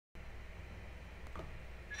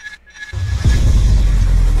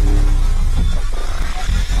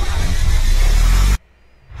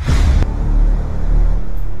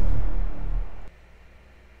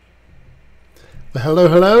Hello,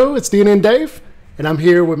 hello, it's DNN Dave, and I'm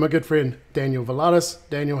here with my good friend Daniel Valadas.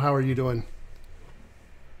 Daniel, how are you doing?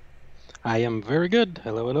 I am very good.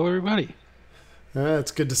 Hello, hello, everybody.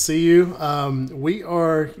 It's good to see you. We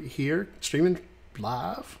are here streaming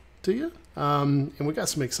live to you, and we got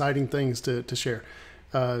some exciting things to share.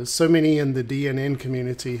 So many in the DNN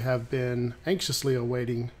community have been anxiously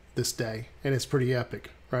awaiting this day, and it's pretty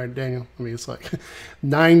epic, right, Daniel? I mean, it's like Yep.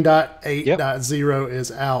 9.8.0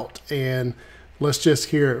 is out, and let's just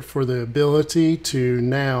hear it for the ability to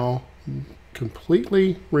now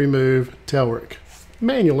completely remove Telerik.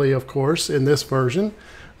 Manually, of course, in this version.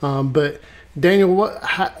 But Daniel,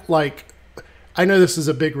 I know this is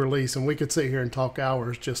a big release, and we could sit here and talk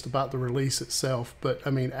hours just about the release itself. But I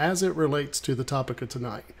mean, as it relates to the topic of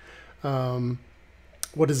tonight,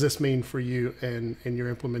 what does this mean for you and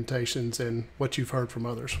your implementations and what you've heard from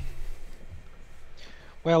others?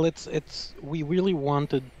 Well, it's we really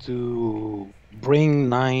wanted to bring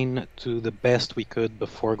 9 to the best we could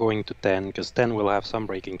before going to 10, because 10 will have some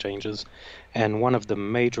breaking changes. And one of the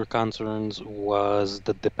major concerns was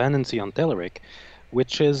the dependency on Telerik,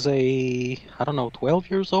 which is I don't know, 12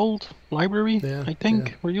 years old library, Yeah, I yeah,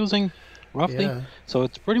 think we're using roughly. yeah. So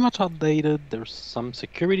it's pretty much outdated. There's some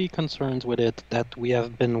security concerns with it that we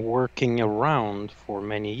have been working around for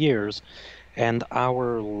many years. And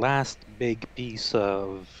our last big piece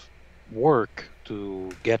of work to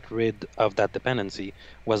get rid of that dependency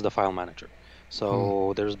was the file manager. Hmm.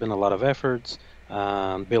 So there's been a lot of efforts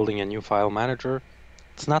building a new file manager.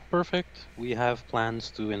 It's not perfect. We have plans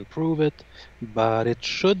to improve it, but it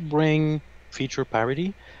should bring feature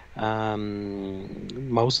parity,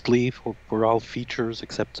 mostly for all features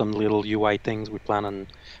except some little UI things we plan on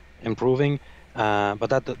improving. But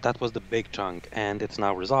that was the big chunk, and it's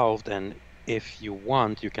now resolved. And if you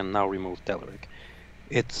want, you can now remove Telerik.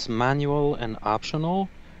 It's manual and optional,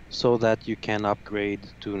 so that you can upgrade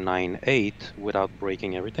to 9.8 without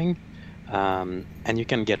breaking everything. And you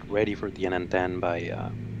can get ready for DNN 10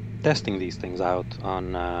 by testing these things out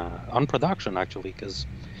on production, actually, because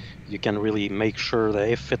you can really make sure that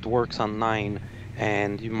if it works on 9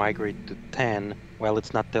 and you migrate to 10, well,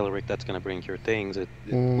 it's not Telerik that's going to bring your things. It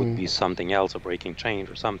would be something else, a breaking change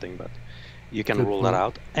or something, but you can Good rule that point.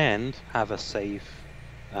 out and have a safe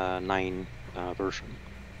 9 version.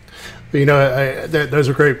 You know, those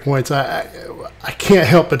are great points. I can't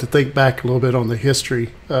help but to think back a little bit on the history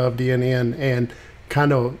of DNN and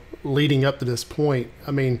kind of leading up to this point.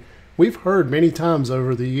 I mean, we've heard many times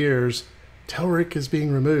over the years, Telric is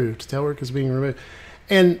being removed. Telric is being removed,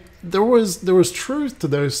 and there was truth to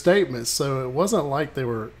those statements. So it wasn't like they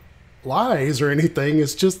were lies or anything.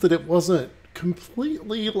 It's just that it wasn't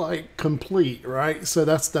completely like complete, right? So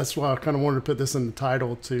that's why I kind of wanted to put this in the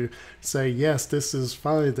title to say, yes, this is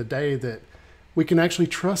finally the day that we can actually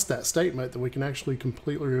trust that statement, that we can actually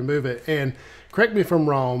completely remove it. And correct me if I'm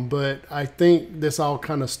wrong, but I think this all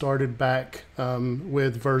kind of started back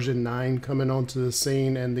with version 9 coming onto the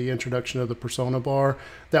scene and the introduction of the persona bar.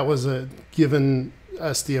 That was given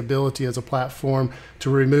us the ability as a platform to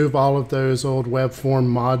remove all of those old web form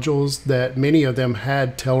modules that many of them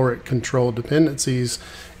had Telerik control dependencies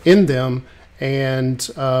in them. And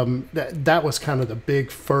that was kind of the big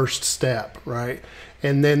first step, right?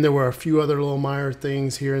 And then there were a few other little minor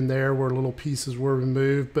things here and there where little pieces were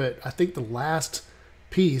removed. But I think the last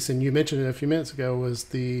piece, and you mentioned it a few minutes ago, was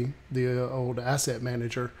the old asset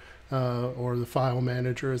manager or the file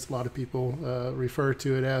manager, as a lot of people refer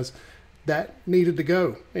to it as. That needed to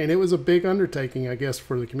go, and it was a big undertaking, I guess,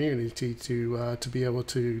 for the community to be able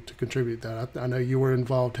to contribute that. I know you were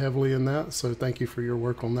involved heavily in that, so thank you for your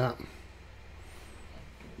work on that.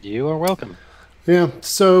 You are welcome. Yeah,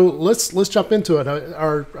 so let's jump into it.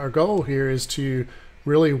 Our goal here is to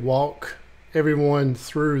really walk everyone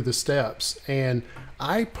through the steps, and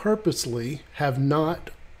I purposely have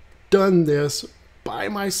not done this by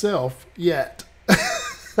myself yet.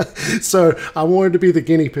 So I wanted to be the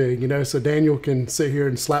guinea pig, so Daniel can sit here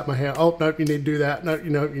and slap my hand. Oh, nope, you need to do that. No,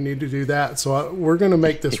 you need to do that. So we're going to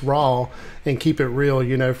make this raw and keep it real,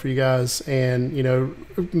 for you guys, and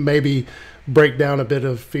maybe break down a bit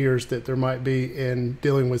of fears that there might be in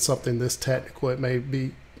dealing with something this technical. It may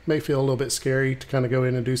feel a little bit scary to kind of go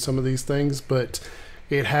in and do some of these things, but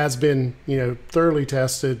it has been thoroughly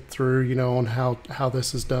tested through on how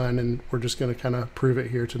this is done, and we're just going to kind of prove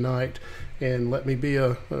it here tonight. And let me be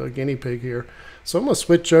a guinea pig here. So I'm going to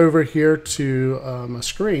switch over here to a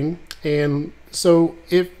screen. And so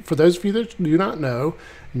if for those of you that do not know,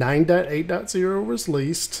 9.8.0 was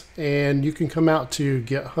released, and you can come out to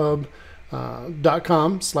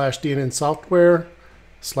github.com/DNN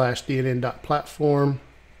software/DNN.platform,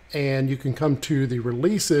 and you can come to the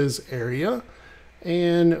releases area,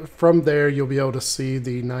 And from there, you'll be able to see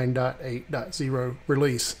the 9.8.0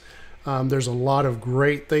 release. There's a lot of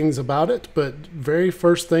great things about it, but very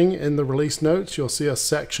first thing in the release notes, you'll see a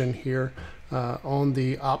section here on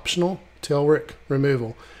the optional Telerik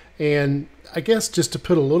removal. And I guess just to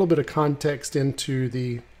put a little bit of context into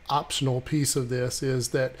the optional piece of this is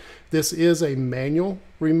that this is a manual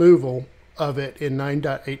removal of it in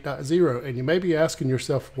 9.8.0. And you may be asking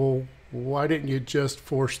yourself, well, why didn't you just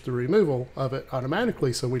force the removal of it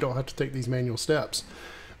automatically so we don't have to take these manual steps?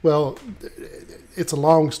 Well, it's a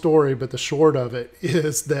long story, but the short of it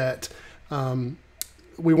is that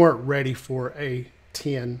we weren't ready for a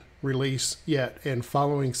 10 release yet, and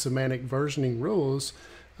following semantic versioning rules,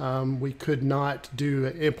 we could not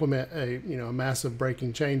implement a massive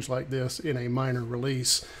breaking change like this in a minor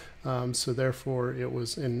release. So therefore, it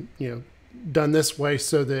was done this way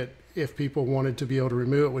so that if people wanted to be able to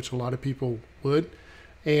remove it, which a lot of people would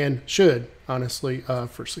and should, honestly,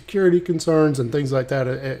 for security concerns and things like that,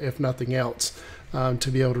 if nothing else,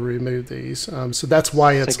 to be able to remove these. So that's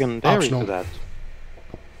why it's optional.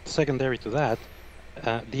 Secondary to that,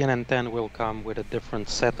 DNN 10 will come with a different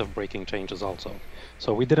set of breaking changes also.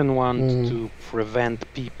 So we didn't want to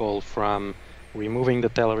prevent people from removing the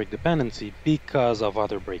Telerik dependency because of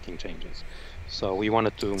other breaking changes. So we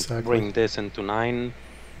wanted to bring this into 9,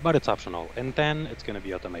 but it's optional. In 10, it's going to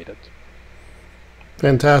be automated.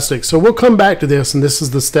 Fantastic. So we'll come back to this, and this is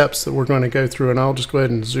the steps that we're going to go through, and I'll just go ahead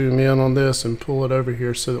and zoom in on this and pull it over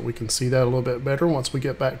here so that we can see that a little bit better once we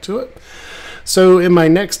get back to it. So in my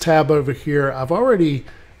next tab over here, I've already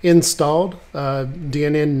installed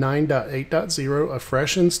DNN 9.8.0, a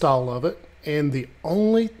fresh install of it, and the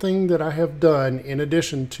only thing that I have done in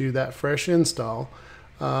addition to that fresh install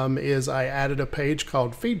is I added a page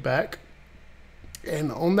called feedback,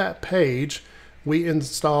 and on that page we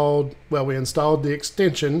installed the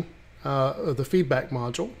extension of the feedback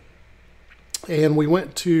module, and we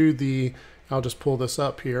went to I'll just pull this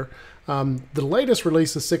up here. The latest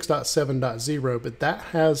release is 6.7.0, but that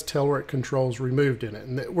has Telerik controls removed in it,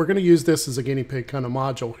 and we're going to use this as a guinea pig kind of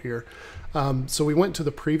module here. So we went to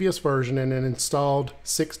the previous version and then installed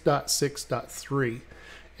 6.6.3.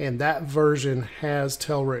 And that version has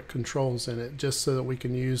Telerik controls in it, just so that we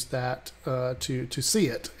can use that to see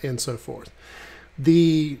it and so forth.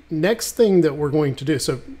 The next thing that we're going to do,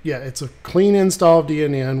 so yeah, it's a clean install of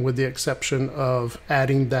DNN with the exception of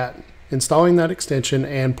installing that extension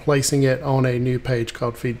and placing it on a new page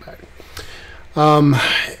called feedback.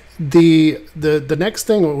 The next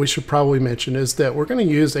thing what we should probably mention is that we're going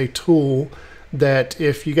to use a tool that,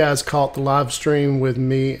 if you guys caught the live stream with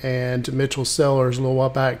me and Mitchell Sellers a little while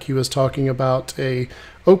back, he was talking about a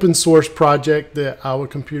open source project that Our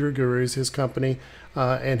Computer Gurus, his company,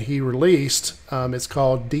 and he released. It's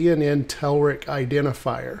called DNN Telerik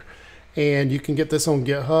Identifier, and you can get this on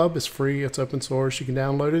GitHub. It's free, it's open source, you can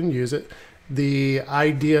download it and use it. The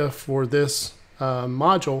idea for this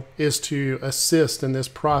module is to assist in this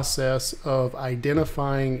process of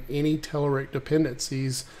identifying any Telerik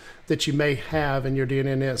dependencies that you may have in your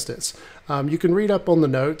DNN instance. You can read up on the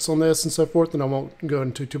notes on this and so forth, and I won't go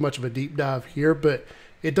into too much of a deep dive here, but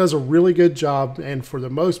it does a really good job, and for the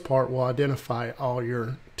most part will identify all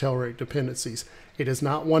your Telerik dependencies. It is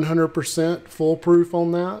not 100% foolproof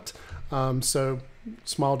on that, so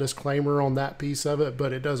small disclaimer on that piece of it,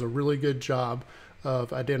 but it does a really good job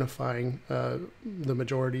of identifying the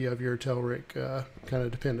majority of your Telerik kind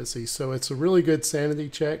of dependencies. So it's a really good sanity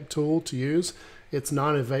check tool to use. It's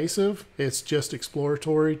non-invasive. It's just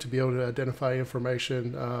exploratory to be able to identify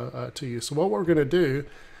information to you. So what we're going to do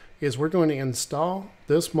is we're going to install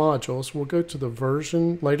this module. So we'll go to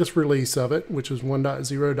the latest release of it, which is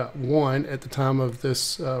 1.0.1 at the time of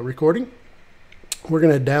this recording. We're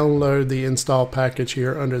going to download the install package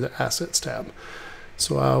here under the Assets tab.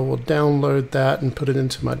 So I will download that and put it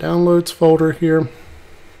into my downloads folder here.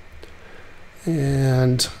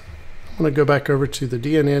 And I'm going to go back over to the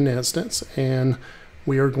DNN instance, and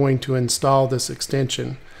we are going to install this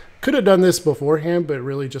extension. Could have done this beforehand, but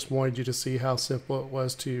really just wanted you to see how simple it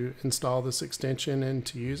was to install this extension and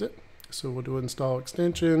to use it. So we'll do install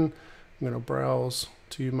extension. I'm going to browse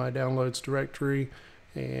to my downloads directory,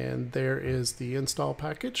 and there is the install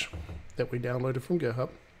package that we downloaded from GitHub.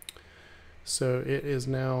 So it is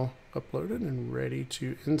now uploaded and ready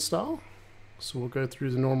to install. So we'll go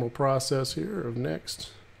through the normal process here of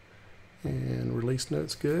next, and release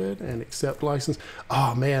notes good, and accept license.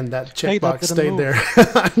 Oh man, that checkbox stayed there.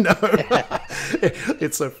 I know.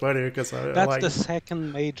 It's so funny because that's the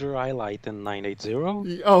second major highlight in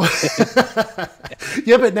 9.8.0. Oh,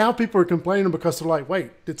 yeah, but now people are complaining because they're like,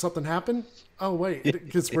 wait, did something happen? Oh, wait,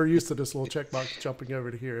 because we're used to this little checkbox jumping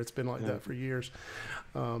over to here. It's been like that for years.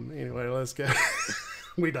 Anyway, let's go.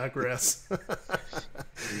 We digress.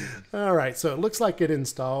 All right, so it looks like it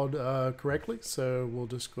installed correctly. So we'll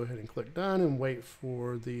just go ahead and click done and wait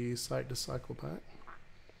for the site to cycle back.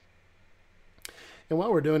 And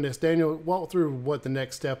while we're doing this, Daniel, walk through what the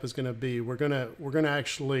next step is going to be. We're gonna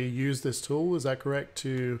actually use this tool. Is that correct,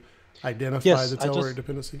 to identify the Telerik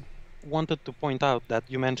dependency? Wanted to point out that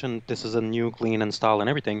you mentioned this is a new clean install and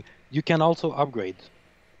everything. You can also upgrade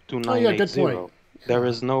to 980. Good point. There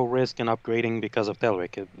is no risk in upgrading because of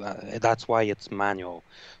Telerik. That's why it's manual.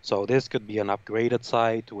 So this could be an upgraded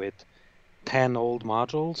site with 10 old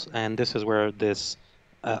modules, and this is where this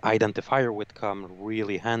identifier would come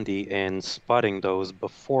really handy in spotting those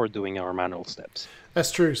before doing our manual steps.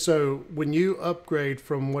 That's true. So when you upgrade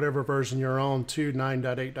from whatever version you're on to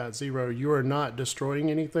 9.8.0, you are not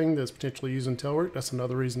destroying anything that's potentially using Telerik. That's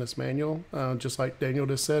another reason it's manual, just like Daniel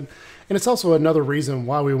just said. And it's also another reason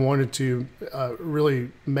why we wanted to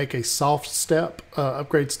really make a soft step,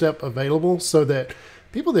 upgrade step available, so that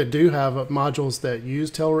people that do have modules that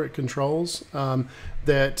use Telerik controls,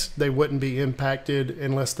 that they wouldn't be impacted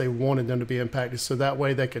unless they wanted them to be impacted. So that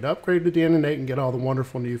way they could upgrade to DNN 8 and get all the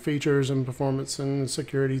wonderful new features and performance and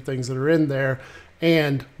security things that are in there,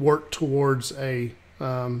 and work towards a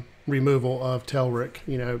removal of Telerik.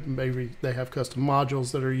 You know, maybe they have custom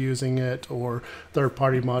modules that are using it, or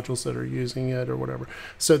third-party modules that are using it, or whatever.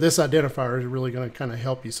 So this identifier is really going to kind of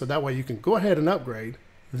help you. So that way you can go ahead and upgrade,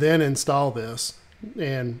 then install this,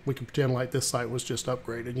 and we can pretend like this site was just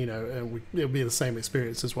upgraded, you know, and it'll be the same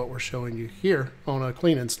experience as what we're showing you here on a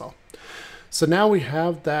clean install. So now we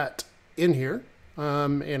have that in here.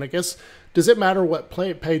 And I guess, does it matter what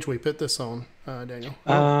page we put this on, Daniel?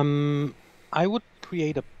 I would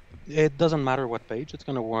create it doesn't matter what page, it's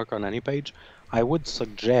going to work on any page. I would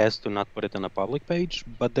suggest to not put it in a public page,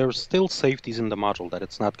 but there's still safeties in the module that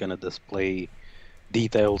it's not going to display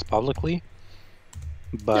details publicly.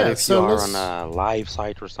 But if you are on a live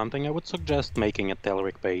site or something, I would suggest making a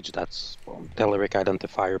Telerik page that's Telerik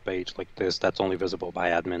Identifier page like this, that's only visible by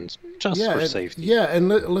admins, just for safety. Yeah, and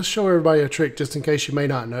let's show everybody a trick just in case you may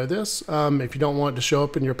not know this. If you don't want it to show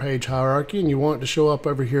up in your page hierarchy and you want it to show up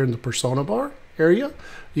over here in the persona bar area,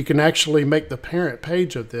 you can actually make the parent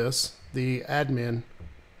page of this the admin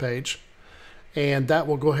page. And that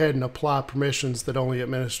will go ahead and apply permissions that only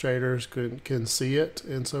administrators can see it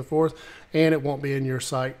and so forth. And it won't be in your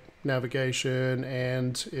site navigation,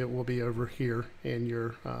 and it will be over here in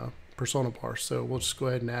your persona bar. So we'll just go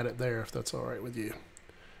ahead and add it there if that's all right with you.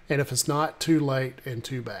 And if it's not, too late and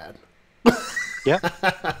too bad. Yeah.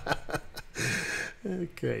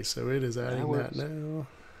 Okay, so it is adding that now.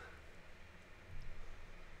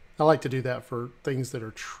 I like to do that for things that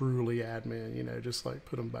are truly admin, you know, just like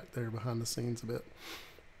put them back there behind the scenes a bit.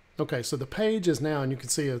 Okay, so the page is now, and you can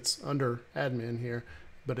see it's under admin here,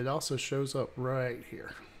 but it also shows up right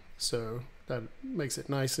here. So that makes it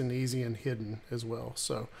nice and easy and hidden as well.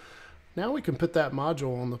 So now we can put that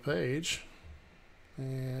module on the page,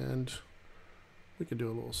 and we can do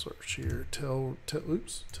a little search here. Telerik.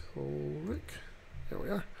 There we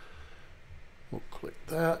are. We'll click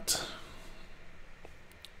that.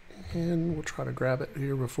 And we'll try to grab it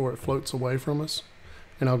here before it floats away from us.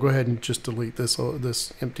 And I'll go ahead and just delete this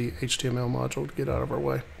empty HTML module to get out of our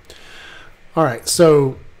way. All right,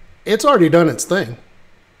 so it's already done its thing.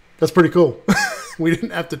 That's pretty cool. We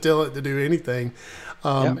didn't have to tell it to do anything.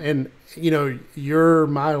 And, you know, your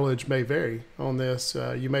mileage may vary on this.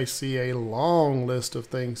 You may see a long list of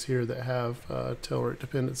things here that have Telerik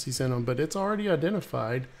dependencies in them, but it's already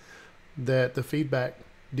identified that the feedback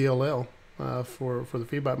DLL for the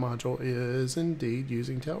feedback module is indeed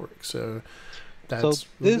using Telerik. So that's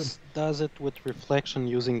this does it with reflection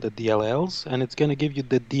using the DLLs, and it's going to give you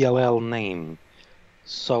the DLL name.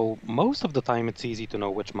 So most of the time it's easy to know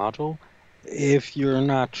which module. If you're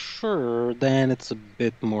not sure, then it's a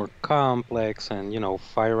bit more complex, and, you know,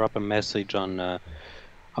 fire up a message on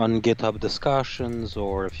GitHub discussions,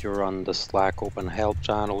 or if you're on the Slack open help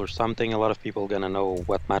channel or something, a lot of people are going to know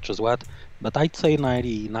what matches what. But I'd say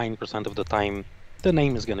 99% of the time, the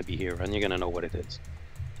name is going to be here, and you're going to know what it is.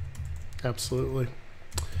 Absolutely.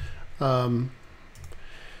 I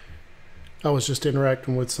was just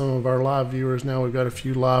interacting with some of our live viewers. Now we've got a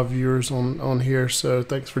few live viewers on here, so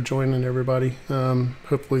thanks for joining, everybody.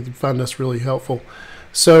 Hopefully you find this really helpful.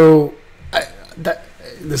 So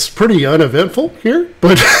this is pretty uneventful here,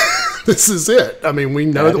 but this is it. I mean, we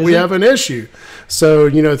know that we have an issue. So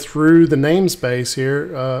through the namespace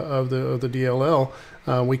here of the DLL,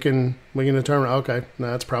 we can determine, okay,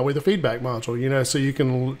 that's probably the feedback module. So you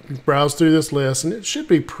can browse through this list, and it should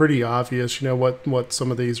be pretty obvious, what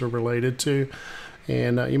some of these are related to,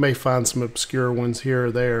 and you may find some obscure ones here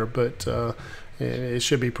or there, but it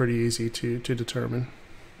should be pretty easy to determine.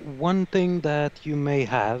 One thing that you may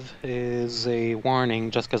have is a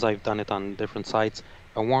warning, just because I've done it on different sites,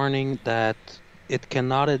 a warning that it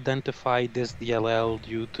cannot identify this DLL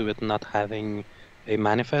due to it not having a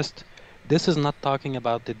manifest. This is not talking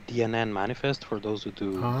about the DNN manifest for those who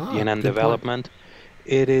do DNN development.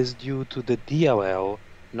 Point. It is due to the DLL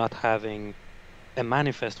not having a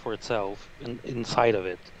manifest for itself inside of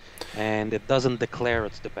it, and it doesn't declare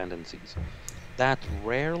its dependencies. That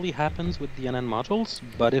rarely happens with DNN modules,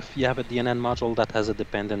 but if you have a DNN module that has a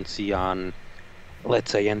dependency on, let's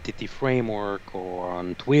say, Entity Framework or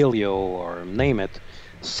on Twilio or name it,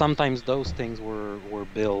 sometimes those things were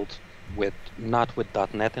built with not with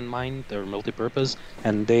 .NET in mind, they're multipurpose,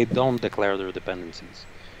 and they don't declare their dependencies.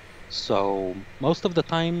 So most of the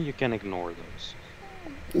time you can ignore those.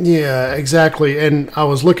 Yeah, exactly. And I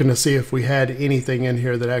was looking to see if we had anything in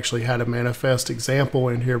here that actually had a manifest example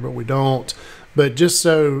in here, but we don't. But just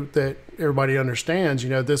so that everybody understands,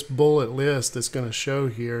 this bullet list that's going to show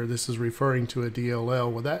here, this is referring to a DLL.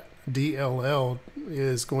 Well, that DLL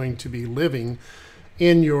is going to be living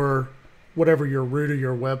in your, whatever your root of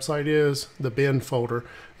your website is, the bin folder.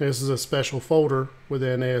 This is a special folder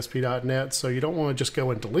within ASP.NET, so you don't want to just go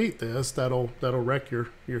and delete this. That'll wreck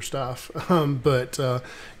your stuff. But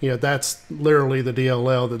that's literally the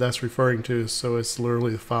DLL that's referring to. So it's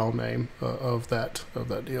literally the file name of that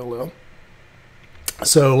DLL.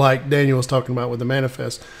 So like Daniel was talking about with the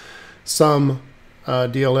manifest, some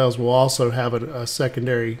DLLs will also have a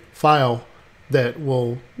secondary file that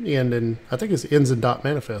will end in, I think it ends in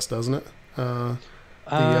 .manifest, doesn't it?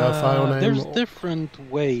 File name? There's different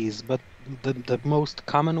ways, but the most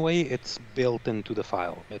common way, it's built into the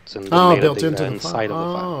file. It's in the metadata inside of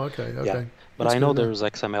the file. Oh, okay. Yeah. But I know there's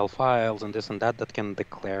XML files and this and that can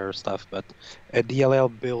declare stuff, but a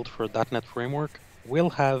DLL built for .NET Framework will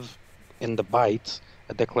have in the bytes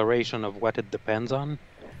a declaration of what it depends on.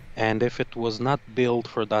 And if it was not built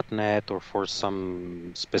for .NET or for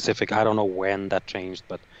some specific, I don't know when that changed,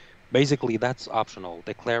 but basically that's optional.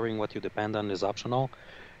 Declaring what you depend on is optional.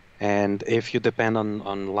 And if you depend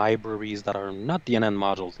on libraries that are not DNN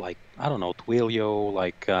modules, like, I don't know, Twilio,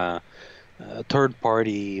 like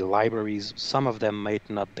third-party libraries, some of them might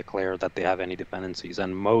not declare that they have any dependencies.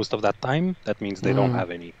 And most of that time, that means they don't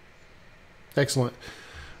have any. Excellent.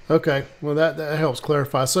 Okay, well that helps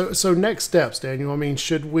clarify. So next steps, Daniel. I mean,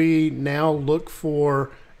 should we now look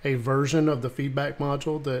for a version of the feedback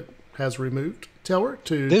module that has removed Telerik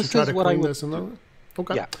to try to clean this and that?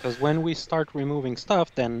 Okay. Yeah, because when we start removing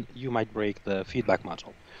stuff, then you might break the feedback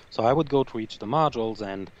module. So I would go through each of the modules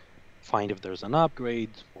and find if there's an upgrade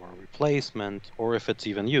or a replacement, or if it's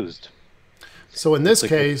even used. So in this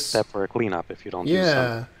case, step for a cleanup if you don't use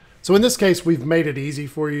something. So in this case, we've made it easy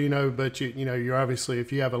for you, but you're obviously,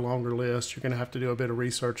 if you have a longer list, you're going to have to do a bit of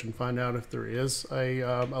research and find out if there is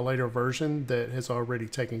a later version that has already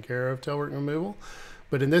taken care of Telerik removal.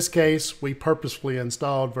 But in this case, we purposefully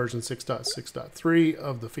installed version 6.6.3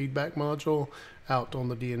 of the feedback module out on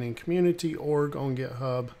the DNN community org on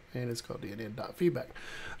GitHub, and it's called DNN.feedback.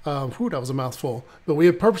 That was a mouthful. But we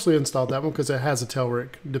have purposely installed that one because it has a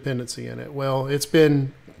Telerik dependency in it. Well, it's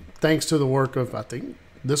been thanks to the work of, I think,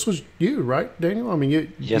 this was you, right, Daniel? I mean, you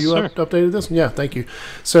updated this? Yeah, thank you.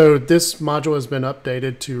 So this module has been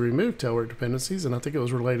updated to remove Telerik dependencies, and I think it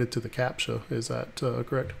was related to the CAPTCHA. Is that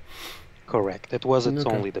correct? Correct. It was its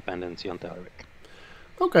only dependency on Telerik.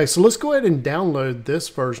 Okay, so let's go ahead and download this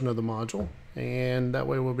version of the module, and that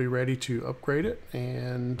way we'll be ready to upgrade it,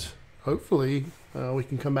 and hopefully we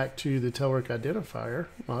can come back to the Telerik Identifier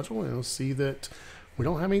module and we'll see that we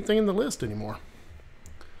don't have anything in the list anymore.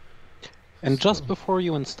 And just before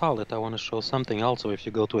you install it, I want to show something also. If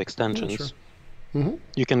you go to extensions,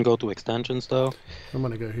 you can go to extensions though. I'm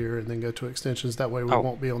going to go here and then go to extensions. That way we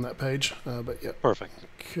won't be on that page. But yeah. Perfect.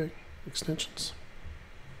 Okay, extensions.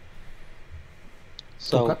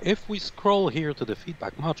 So if we scroll here to the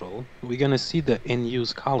feedback module, we're going to see the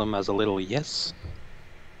in-use column as a little yes.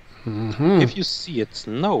 If you see it's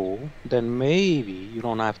no, then maybe you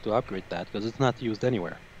don't have to upgrade that because it's not used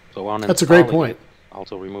anywhere. So on That's a great point.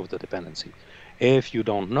 Also remove the dependency. If you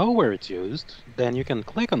don't know where it's used, then you can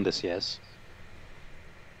click on this yes.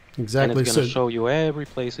 Exactly. And it's going to show you every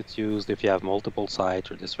place it's used if you have multiple sites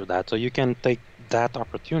or this or that. So you can take that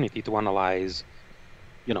opportunity to analyze,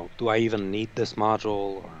 do I even need this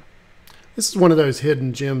module? Or this is one of those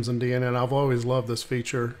hidden gems in DNN. I've always loved this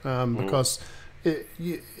feature because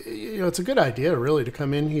it's a good idea really to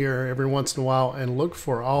come in here every once in a while and look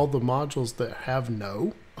for all the modules that have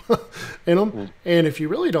no in them. And if you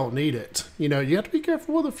really don't need it, you have to be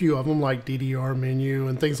careful with a few of them like DDR menu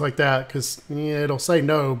and things like that, because it'll say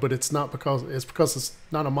no, but it's because it's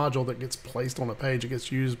not a module that gets placed on a page. It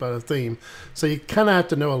gets used by the theme. So you kind of have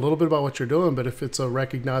to know a little bit about what you're doing, but if it's a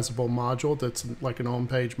recognizable module that's like an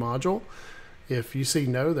on-page module, if you see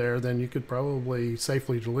no there, then you could probably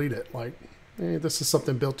safely delete it. Like, this is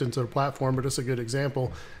something built into the platform, but it's a good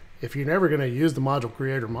example. If you're never going to use the module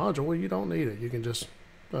creator module, well, you don't need it. You can just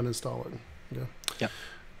uninstall it. Yeah.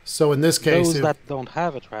 So in this case, those that don't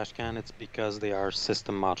have a trash can, it's because they are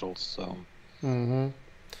system modules. So. And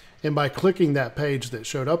by clicking that page that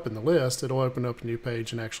showed up in the list, it'll open up a new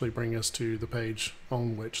page and actually bring us to the page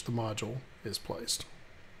on which the module is placed.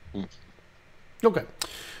 Okay,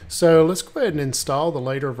 so let's go ahead and install the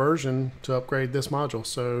later version to upgrade this module.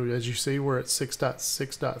 So as you see, we're at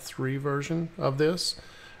 6.6.3 version of this,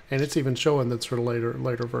 and it's even showing that's for the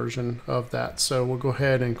later version of that. So we'll go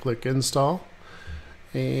ahead and click install,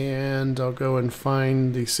 and I'll go and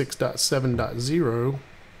find the 6.7.0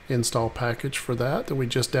 install package for that we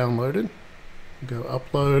just downloaded. Go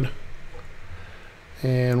upload,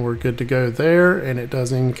 and we're good to go there, and it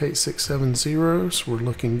does indicate 670, so we're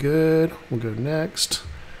looking good. We'll go next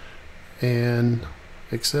and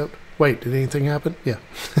accept. Wait, did anything happen? Yeah.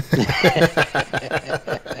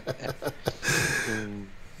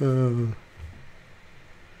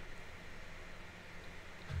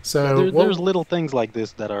 So there's little things like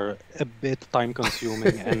this that are a bit time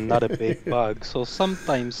consuming and not a big bug. So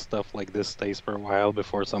sometimes stuff like this stays for a while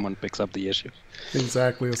before someone picks up the issue.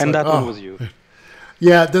 Exactly. It's and like, that one was you.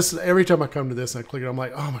 Yeah, every time I come to this and I click it, I'm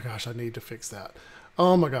like, oh my gosh, I need to fix that.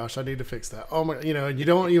 Oh my gosh, I need to fix that. Oh my, and you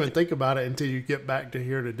don't even think about it until you get back to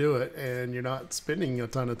here to do it, and you're not spending a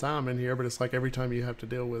ton of time in here, but it's like every time you have to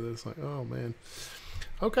deal with it, it's like, oh man.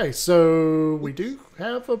 Okay, so we do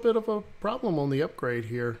have a bit of a problem on the upgrade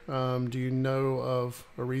here. Do you know of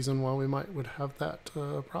a reason why we would have that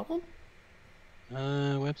problem?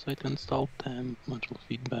 Website install temp, module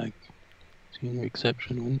feedback. Senior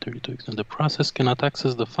exception when 32 extent. The process cannot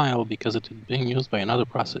access the file because it is being used by another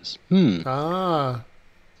process. Ah.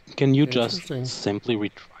 Can you just simply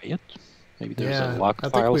retry it? Maybe there's a locked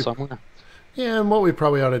file somewhere. Yeah, and what we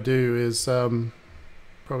probably ought to do is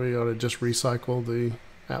probably ought to just recycle the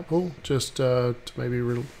app pool, just to maybe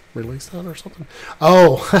release that or something.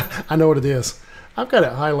 Oh, I know what it is. I've got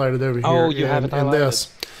it highlighted over here. Oh, you have it highlighted.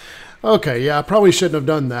 This. Okay, yeah, I probably shouldn't have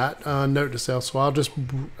done that. Note to self. So I'll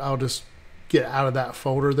just get out of that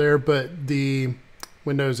folder there. But the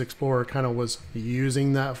Windows Explorer kind of was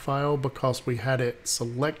using that file because we had it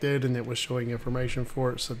selected and it was showing information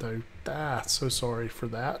for it. So so sorry for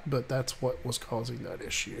that, but that's what was causing that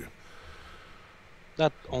issue.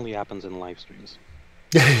 That only happens in live streams.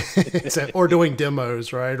 Or doing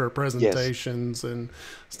demos, right? Or presentations and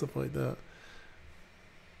stuff like that.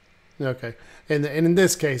 Okay. And in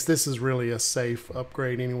this case, this is really a safe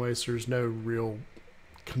upgrade anyway, so there's no real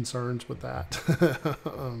concerns with that.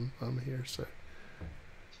 I'm here, so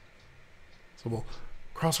we'll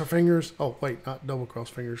cross our fingers. Oh, wait, not double cross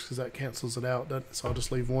fingers because that cancels it out, doesn't it? So I'll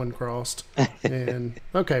just leave one crossed. And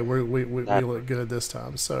okay, we look good this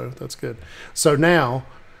time, so that's good. So now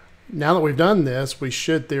that we've done this, we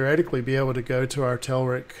should theoretically be able to go to our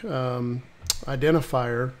Telerik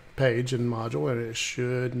identifier page and module, and it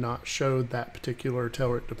should not show that particular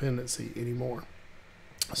Telerik dependency anymore.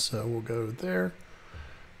 So we'll go there,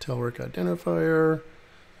 Telerik Identifier,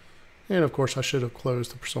 and of course I should have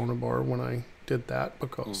closed the persona bar when I did that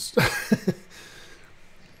because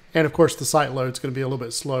and of course the site load is going to be a little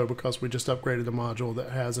bit slow because we just upgraded the module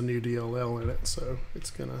that has a new DLL in it, so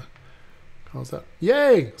it's going to cause that.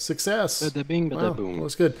 Yay! Success! Bada bing, bada wow, boom. Well,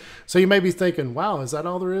 that's good. So you may be thinking, wow, is that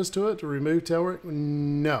all there is to it, to remove Telerik?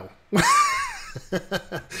 No.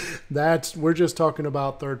 We're just talking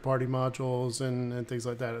about third-party modules and things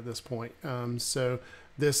like that at this point. So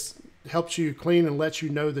this helps you clean and lets you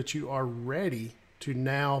know that you are ready to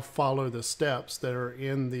now follow the steps that are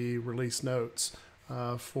in the release notes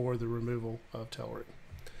for the removal of Telerik.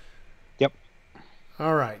 Yep.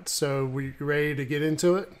 All right. So we ready to get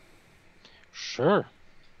into it? Sure.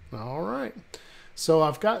 All right. So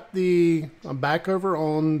I'm back over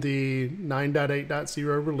on the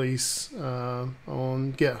 9.8.0 release on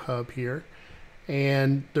GitHub here.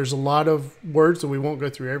 And there's a lot of words that we won't go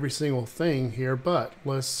through every single thing here, but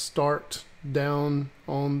let's start down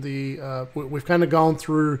on the, we've kind of gone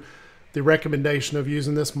through the recommendation of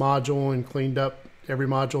using this module and cleaned up every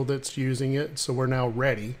module that's using it. So we're now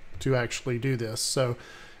ready to actually do this. So,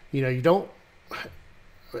 you know, you don't,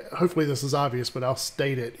 hopefully this is obvious, but I'll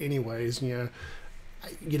state it anyways. You know,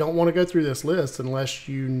 you don't want to go through this list unless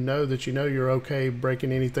you know that you're okay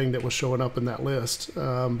breaking anything that was showing up in that list,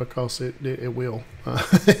 because it will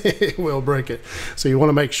it will break it. So you want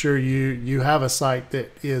to make sure you have a site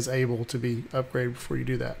that is able to be upgraded before you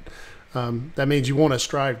do that. That means you want to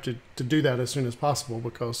strive to do that as soon as possible,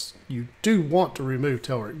 because you do want to remove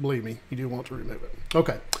Telerik. Believe me, you do want to remove it.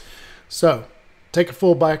 Okay, so take a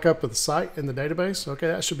full backup of the site in the database. Okay,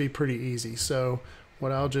 that should be pretty easy. So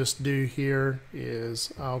what I'll just do here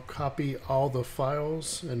is I'll copy all the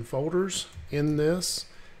files and folders in this,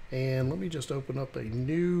 and let me just open up a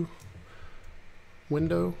new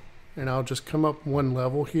window, and I'll just come up one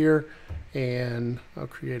level here, and I'll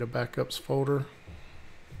create a backups folder.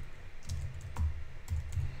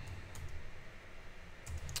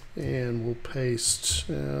 And we'll paste,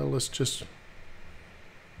 let's just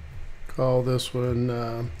call this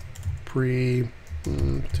one pre-Telerik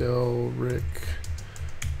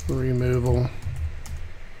removal,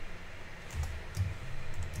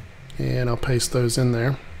 and I'll paste those in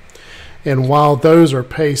there. And while those are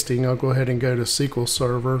pasting, I'll go ahead and go to SQL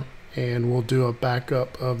Server, and we'll do a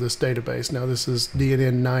backup of this database. Now this is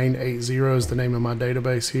DNN 980 is the name of my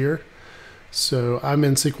database here. So I'm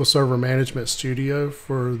in SQL Server Management Studio,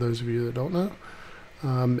 for those of you that don't know.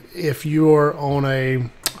 If you are on a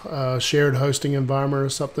shared hosting environment or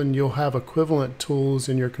something, you'll have equivalent tools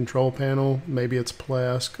in your control panel. Maybe it's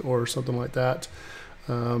Plesk or something like that.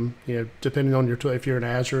 You know, depending on your tool. If you're in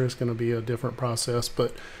Azure, it's going to be a different process,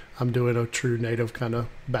 but I'm doing a true native kind of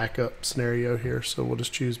backup scenario here. So we'll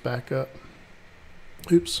just choose backup.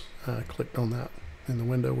 Oops, I clicked on that and the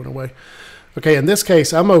window went away. Okay, in this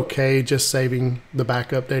case, I'm okay just saving the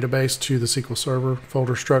backup database to the SQL Server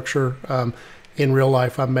folder structure. In real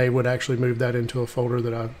life, I would actually move that into a folder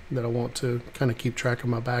that I want to kind of keep track of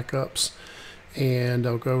my backups. And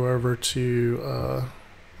I'll go over to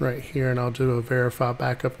right here, and I'll do a verify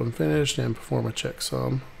backup when finished and perform a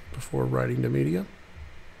checksum before writing to media.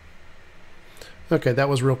 Okay, that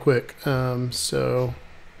was real quick. So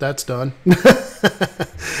that's done.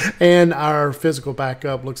 And our physical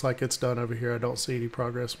backup looks like it's done over here. I don't see any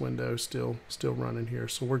progress window still running here.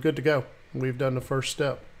 So we're good to go. We've done the first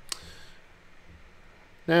step.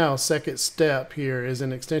 Now, second step here is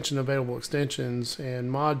an extension available extensions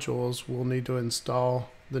and modules. We'll need to install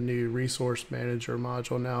the new Resource Manager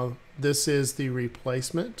module. Now, this is the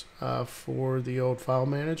replacement for the old File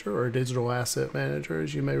Manager, or Digital Asset Manager,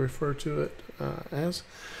 as you may refer to it as.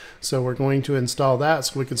 So we're going to install that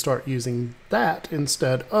so we can start using that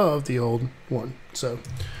instead of the old one. So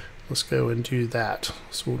let's go and do that.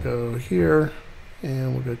 So we'll go here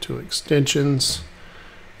and we'll go to extensions.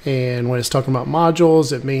 And when it's talking about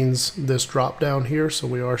modules, it means this drop down here. So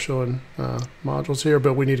we are showing modules here,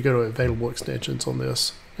 but we need to go to available extensions on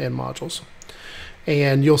this and modules.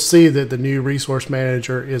 And you'll see that the new Resource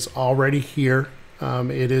Manager is already here.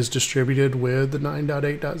 It is distributed with the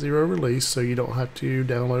 9.8.0 release, so you don't have to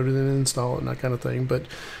download it and install it and that kind of thing, but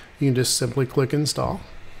you can just simply click install.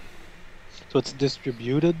 So it's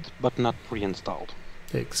distributed, but not pre-installed.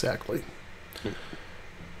 Exactly.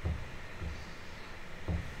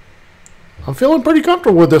 I'm feeling pretty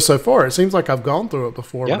comfortable with this so far. It seems like I've gone through it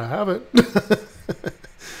before, but I haven't.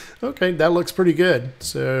 Okay, that looks pretty good.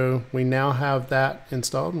 So we now have that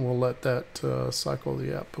installed, and we'll let that cycle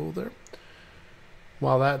the app pool there.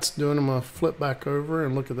 While that's doing, I'm going to flip back over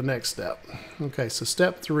and look at the next step. Okay, so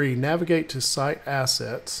step 3, navigate to Site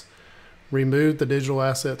Assets, remove the Digital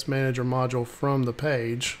Assets Manager module from the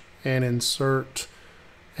page, and insert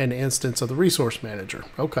an instance of the Resource Manager.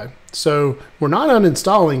 Okay, so we're not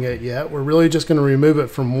uninstalling it yet. We're really just going to remove it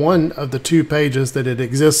from one of the 2 pages that it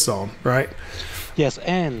exists on, right? Yes,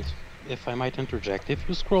 and if I might interject, if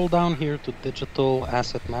you scroll down here to Digital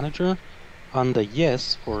Asset Manager, on the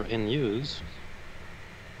Yes for in use,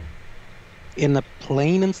 in a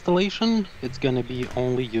plain installation, it's going to be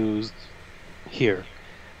only used here.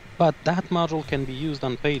 But that module can be used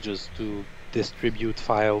on pages to distribute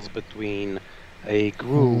files between a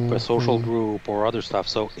group, a social group, or other stuff.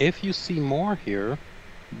 So if you see more here,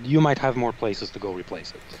 you might have more places to go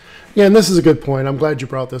replace it. Yeah, and this is a good point. I'm glad you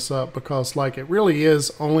brought this up, because like it really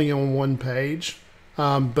is only on one page.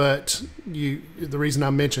 But the reason I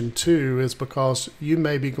mentioned 2 is because you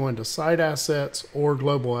may be going to Site Assets or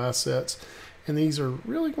Global Assets, and these are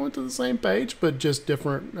really going to the same page, but just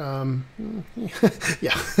different.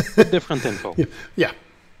 Yeah, different info. Yeah,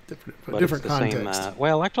 different context. Same,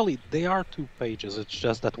 well, actually, they are 2 pages. It's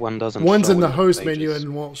just that one doesn't. One's show in the host pages. menu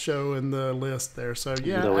and won't show in the list there. So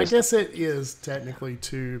yeah, I guess it is technically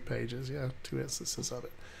 2 pages. Yeah, 2 instances of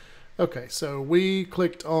it. Okay, so we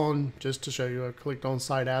clicked on, just to show you, I clicked on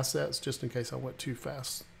Site Assets just in case I went too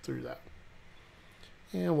fast through that.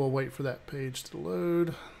 And we'll wait for that page to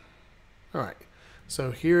load. All right,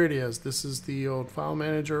 so here it is. This is the old File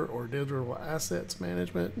Manager or Digital Assets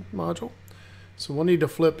Management module. So we'll need to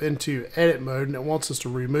flip into Edit mode, and it wants us to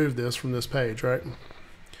remove this from this page, right?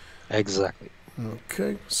 Exactly.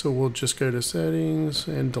 Okay, so we'll just go to Settings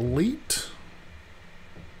and Delete.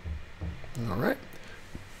 All right.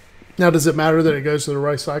 Now, does it matter that it goes to the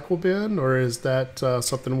recycle bin, or is that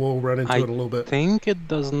something we'll run into in a little bit? I think it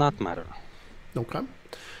does not matter. Okay.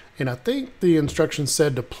 And I think the instructions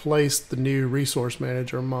said to place the new Resource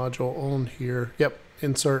Manager module on here. Yep,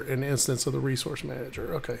 insert an instance of the Resource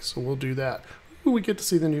Manager. Okay, so we'll do that. Ooh, we get to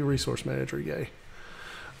see the new Resource Manager, yay.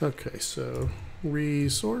 Okay, so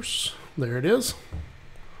Resource, there it is.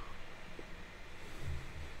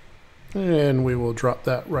 And we will drop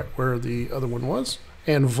that right where the other one was.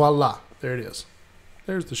 And voila, there it is.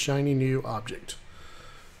 There's the shiny new object.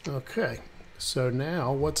 Okay, so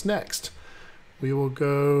now what's next? We will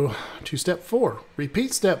go to step 4.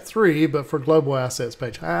 Repeat step 3, but for global assets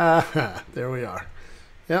page. Ah, there we are.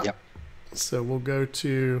 Yep. So we'll go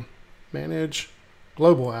to Manage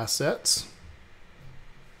Global Assets.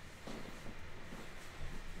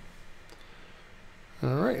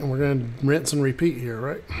 All right, and we're going to rinse and repeat here,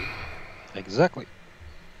 right? Exactly.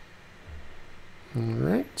 All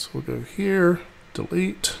right, so we'll go here,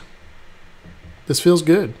 delete. This feels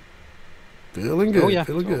good. Feeling good. Oh yeah,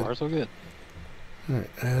 feeling so good. far so good. All right,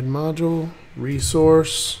 add module,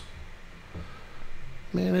 resource,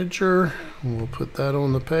 manager. And we'll put that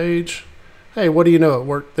on the page. Hey, what do you know? It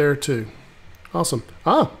worked there too. Awesome.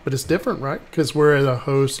 Ah, but it's different, right? Because we're at a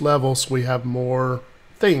host level, so we have more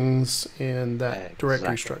things in that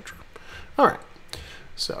directory structure. All right,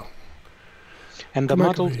 so. And the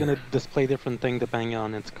module is going to display different things depending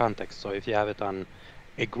on its context. So if you have it on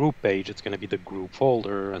a group page, it's going to be the group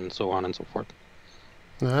folder and so on and so forth.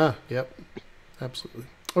 Ah, yep, absolutely.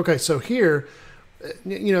 Okay, so here,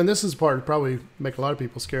 you know, and this is part of probably make a lot of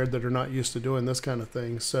people scared that are not used to doing this kind of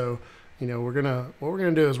thing. So, you know, what we're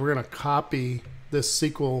gonna do is we're gonna copy this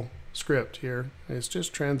SQL script here. It's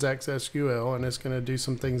just transacts SQL, and it's gonna do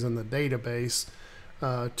some things in the database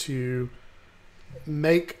to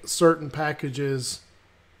make certain packages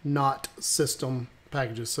not system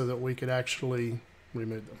packages so that we could actually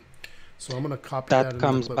remove them. So I'm going to copy that. That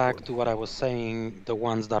comes back to what I was saying. The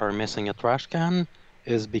ones that are missing a trash can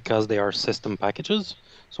is because they are system packages.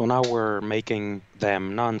 So now we're making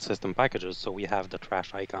them non-system packages, so we have the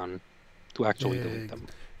trash icon to actually delete them.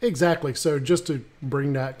 Exactly. So just to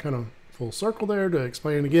bring that kind of full circle there to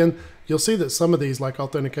explain again, you'll see that some of these, like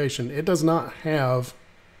authentication, it does not have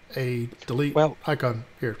a delete icon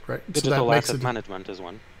here, right? Digital asset management is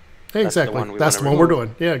one. Exactly. That's the one we're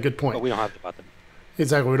doing. Yeah, good point. But we don't have the button.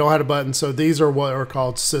 Exactly. We don't have a button. So these are what are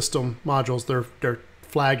called system modules. They're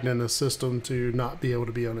flagged in the system to not be able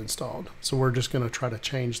to be uninstalled. So we're just going to try to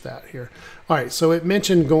change that here. All right. So it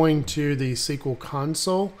mentioned going to the SQL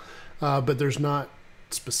console, but there's not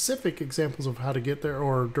specific examples of how to get there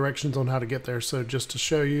or directions on how to get there. So just to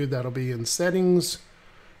show you, that'll be in Settings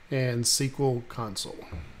and SQL console.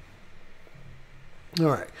 All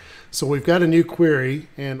right, so we've got a new query,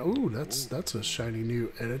 and ooh, that's a shiny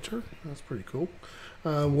new editor. That's pretty cool.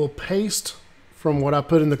 We'll paste from what I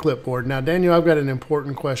put in the clipboard. Now, Daniel, I've got an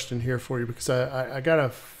important question here for you because I got a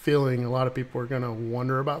feeling a lot of people are going to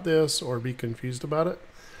wonder about this or be confused about it.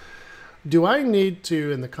 Do I need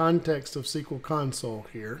to, in the context of SQL console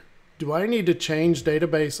here, do I need to change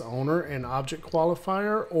database owner and object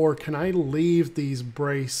qualifier, or can I leave these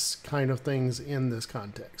brace kind of things in this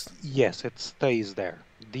context? Yes, it stays there.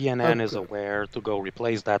 DNN is aware to go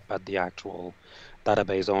replace that by the actual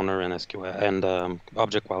database owner and SQL and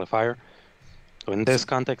object qualifier. So in this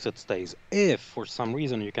context, it stays. If for some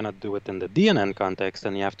reason you cannot do it in the DNN context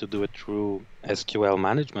and you have to do it through SQL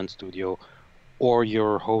Management Studio or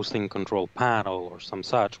your hosting control panel or some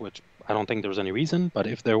such, which I don't think there's any reason, but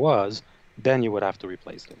if there was, then you would have to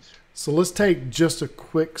replace those. So let's take just a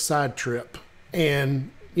quick side trip. And,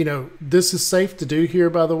 you know, this is safe to do here,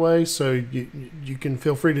 by the way, so you can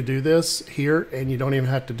feel free to do this here, and you don't even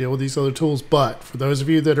have to deal with these other tools. But for those of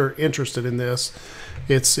you that are interested in this,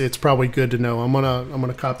 it's probably good to know. I'm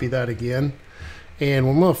gonna copy that again. And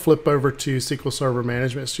I'm going to flip over to SQL Server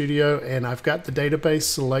Management Studio, and I've got the database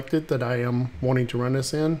selected that I am wanting to run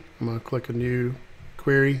this in. I'm going to click a new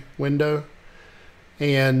query window,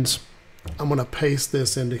 and I'm going to paste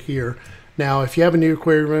this into here. Now, if you have a new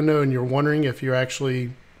query window and you're wondering if you're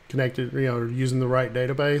actually connected, or using the right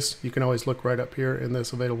database, you can always look right up here in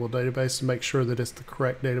this available database to make sure that it's the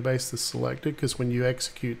correct database that's selected, because when you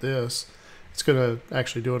execute this, it's going to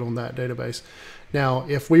actually do it on that database. Now,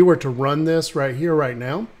 if we were to run this right here, right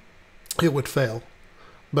now, it would fail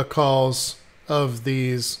because of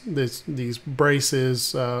these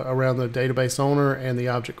braces around the database owner and the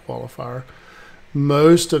object qualifier.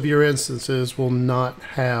 Most of your instances will not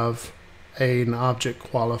have an object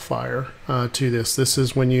qualifier to this. This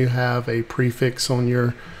is when you have a prefix on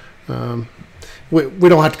your we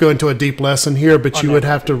don't have to go into a deep lesson here, but you would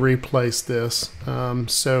have to replace this.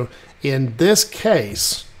 So in this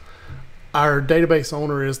case, our database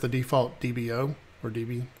owner is the default DBO or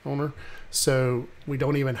DB owner. So we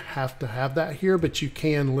don't even have to have that here, but you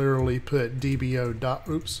can literally put DBO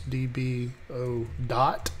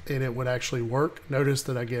dot, and it would actually work. Notice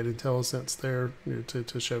that I get IntelliSense there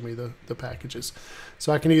to show me the packages.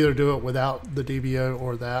 So I can either do it without the DBO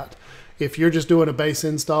or that. If you're just doing a base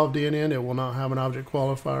install of DNN, it will not have an object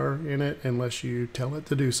qualifier in it unless you tell it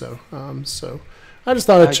to do so. So I just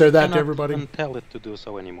thought I'd share that to everybody. I cannot tell it to do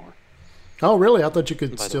so anymore. Oh, really? I thought you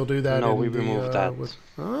could still do that. No, we removed that.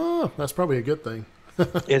 Oh, that's probably a good thing.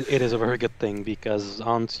 It is a very good thing, because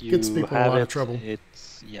once you gets people have in a lot it, of trouble.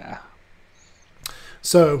 it's, yeah.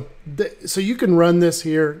 So you can run this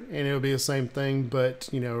here, and it'll be the same thing. But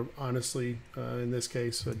honestly, in this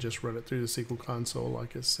case, just run it through the SQL console,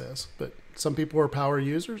 like it says. But some people are power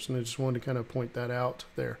users, and I just wanted to kind of point that out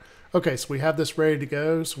there. Okay, so we have this ready to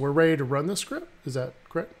go. So we're ready to run this script. Is that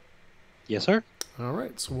correct? Yes, sir. All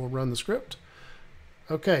right, so we'll run the script.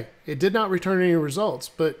 Okay, it did not return any results,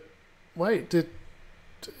 but wait,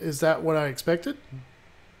 is that what I expected?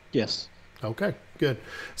 Yes. Okay, good.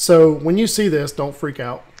 So when you see this, don't freak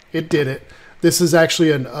out. It did it. This is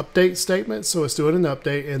actually an update statement, so it's doing an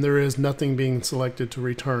update, and there is nothing being selected to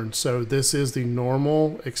return. So this is the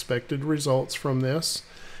normal expected results from this.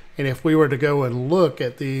 And if we were to go and look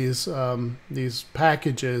at these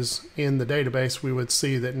packages in the database, we would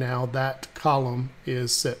see that now that column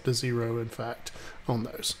is set to 0, in fact, on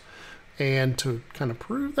those. And to kind of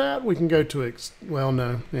prove that, we can go to we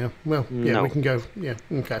can go,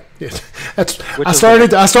 okay. Yeah. I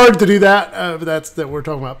started to do that, but we're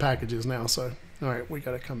talking about packages now. So, all right, we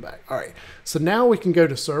got to come back. All right, so now we can go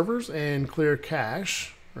to servers and clear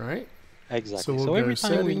cache, right? Exactly. So every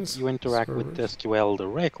time you interact with SQL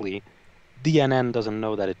directly, DNN doesn't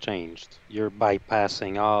know that it changed. You're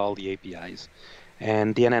bypassing all the APIs.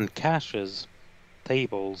 And DNN caches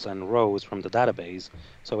tables and rows from the database,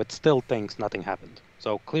 so it still thinks nothing happened.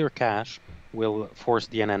 So clear cache will force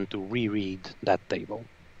DNN to reread that table.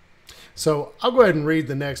 So I'll go ahead and read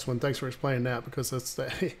the next one. Thanks for explaining that, because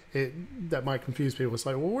that might confuse people. It's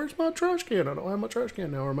like, well, where's my trash can? I don't have my trash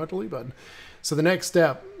can now, or my delete button. So the next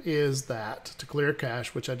step is that to clear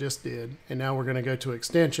cache, which I just did. And now we're going to go to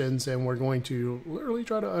extensions, and we're going to literally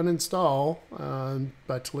try to uninstall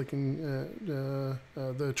by clicking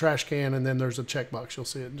the trash can, and then there's a checkbox. You'll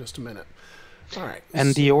see it in just a minute. All right.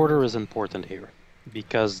 And the order is important here,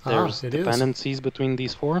 because there's dependencies between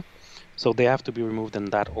these four. So they have to be removed in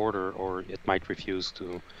that order, or it might refuse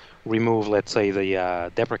to remove, let's say,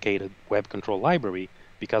 the deprecated web control library,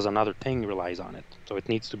 because another thing relies on it. So it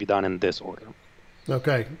needs to be done in this order.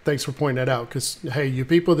 Okay, thanks for pointing that out, because, hey, you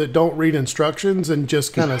people that don't read instructions and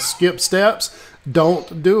just kind of skip steps,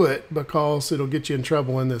 don't do it, because it'll get you in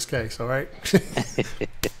trouble in this case, all right?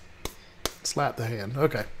 Slap the hand.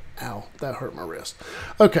 Okay. Ow, that hurt my wrist.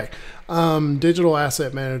 Okay, digital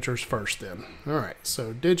asset managers first then. All right,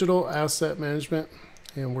 so digital asset management,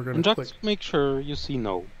 and we're going to click. Just make sure you see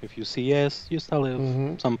no. If you see yes, you still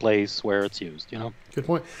live someplace where it's used, Good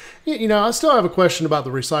point. I still have a question about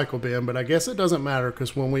the recycle bin, but I guess it doesn't matter,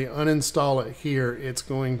 because when we uninstall it here, it's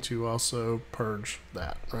going to also purge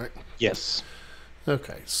that, right? Yes.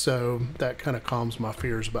 Okay, so that kind of calms my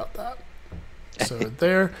fears about that. So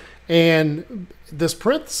there, and this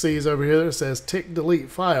parentheses over here that says tick delete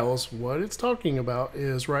files, what it's talking about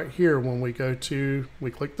is right here when we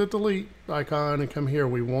click the delete icon and come here,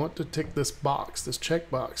 we want to tick this box, this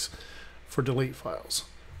checkbox for delete files.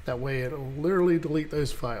 That way it'll literally delete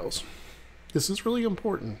those files. This is really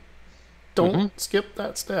important. Don't skip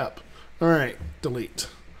that step. All right, delete.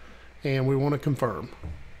 And we want to confirm.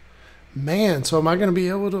 Man, so am I going to be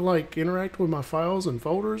able to interact with my files and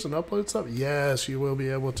folders and upload stuff? Yes, you will be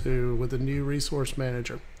able to with the new resource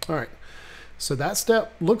manager. All right, so that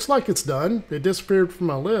step looks like it's done. It disappeared from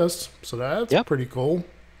my list, so that's pretty cool.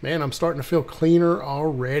 Man, I'm starting to feel cleaner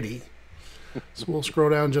already. So we'll scroll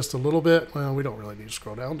down just a little bit. Well, we don't really need to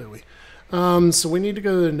scroll down, do we? So we need to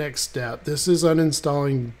go to the next step. This is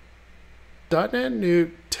uninstalling .NET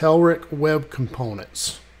Telerik web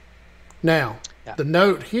components. Now, Yeah. the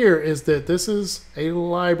note here is that this is a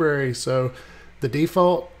library, so the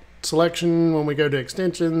default selection when we go to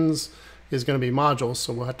extensions is going to be modules,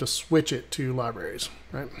 so we'll have to switch it to libraries,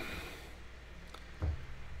 right?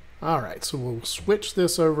 All right, so we'll switch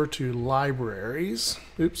this over to libraries.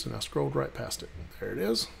 Oops, and I scrolled right past it. There it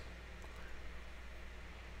is.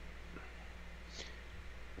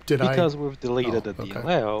 Because we've deleted the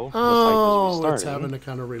DLL, the site is restarting. It's having to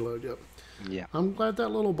kind of reload. Yep. Yeah. I'm glad that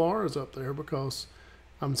little bar is up there because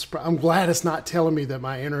I'm glad it's not telling me that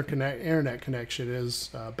my internet connection is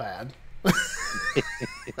bad.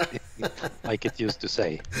 Like it used to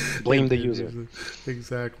say. Blame the user.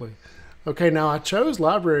 Exactly. Okay, now I chose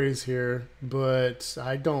libraries here, but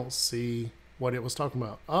I don't see what it was talking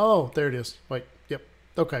about. Oh, there it is. Wait, yep.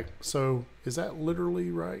 Okay, so is that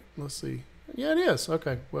literally right? Let's see. Yeah, it is.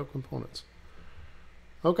 Okay, web components.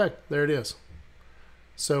 Okay, there it is.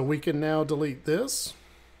 So we can now delete this.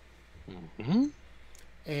 Mm-hmm.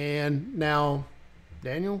 And now,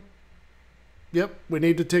 Daniel? Yep, we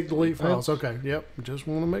need to tick delete files. Okay, yep, just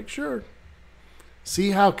want to make sure.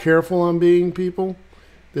 See how careful I'm being, people?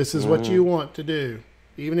 This is what you want to do.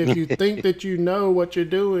 Even if you think that you know what you're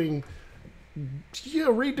doing,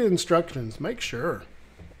 read the instructions. Make sure.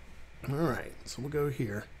 All right, so we'll go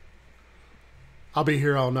here. I'll be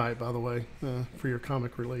here all night, by the way, for your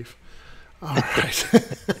comic relief. All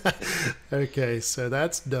right. Okay, so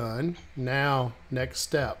that's done. Now, next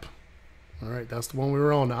step. All right, that's the one we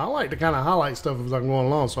were on. Now, I like to kind of highlight stuff as I'm going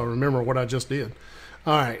along so I remember what I just did.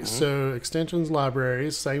 All right, so extensions,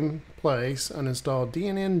 libraries, same place, uninstall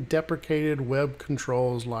DNN deprecated web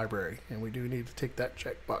controls library. And we do need to tick that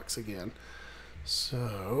checkbox again.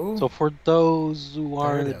 So for those who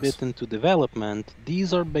are a bit into development,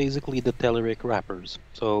 these are basically the Telerik wrappers.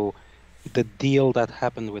 So the deal that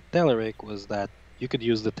happened with Telerik was that you could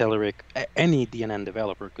use the Telerik, any DNN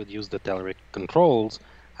developer could use the Telerik controls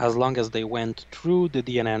as long as they went through the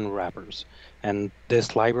DNN wrappers. And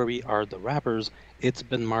this library are the wrappers. It's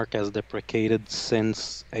been marked as deprecated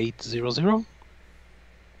since 8.0.0,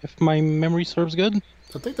 if my memory serves good.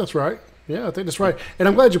 I think that's right. Yeah, I think that's right. And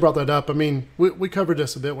I'm glad you brought that up. I mean, we covered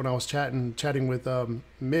this a bit when I was chatting with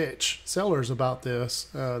Mitch Sellers about this,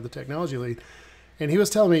 the technology lead. And he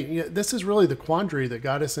was telling me, this is really the quandary that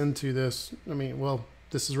got us into this. I mean, well,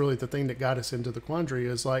 this is really the thing that got us into the quandary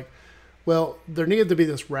is like, well, there needed to be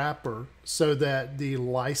this wrapper so that the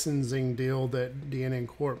licensing deal that DNN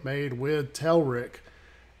Corp made with Telerik,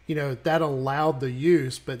 that allowed the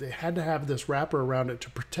use, but they had to have this wrapper around it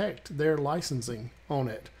to protect their licensing on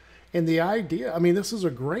it. And the idea, I mean, this is a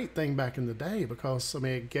great thing back in the day because, I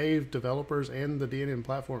mean, it gave developers and the DNN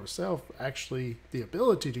platform itself actually the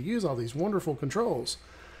ability to use all these wonderful controls.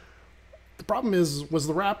 The problem was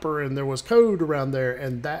the wrapper and there was code around there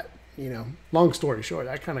and that, long story short,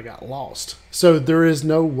 that kind of got lost. So there is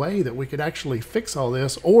no way that we could actually fix all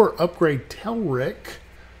this or upgrade Telerik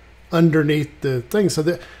underneath the thing. So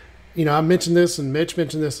that, I mentioned this and Mitch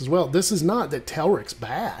mentioned this as well. This is not that Telerik's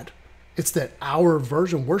bad. It's that our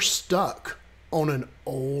version, we're stuck on an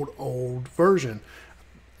old version.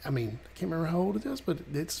 I mean, I can't remember how old it is, but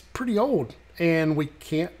it's pretty old. And we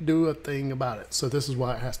can't do a thing about it. So this is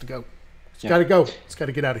why it has to go. It's got to go. It's got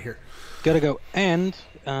to get out of here. Got to go. And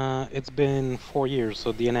it's been 4 years.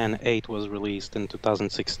 So DNN 8 was released in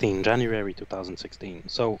 2016, January 2016.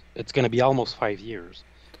 So it's going to be almost 5 years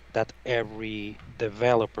that every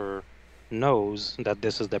developer knows that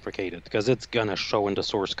this is deprecated because it's gonna show in the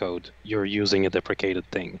source code you're using a deprecated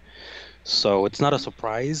thing. So it's not a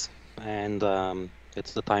surprise, and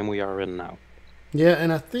it's the time we are in now. Yeah,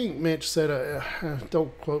 and I think Mitch said,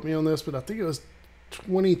 don't quote me on this, but I think it was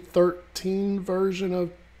 2013 version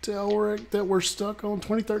of Telerik that we're stuck on,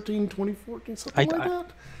 2013, 2014, something like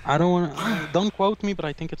that. I don't want to, don't quote me, but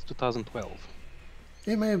I think it's 2012.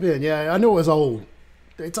 It may have been. Yeah, I know it was old.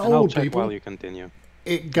 It's old, I'll check people. While you continue.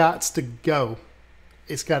 It got to go.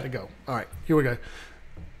 It's got to go. All right, here we go.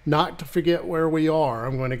 Not to forget where we are,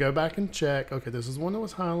 I'm going to go back and check. Okay, this is one that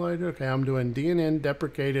was highlighted. Okay, I'm doing DNN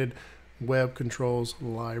deprecated web controls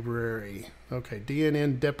library. Okay,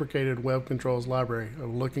 DNN deprecated web controls library.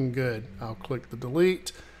 Looking good. I'll click the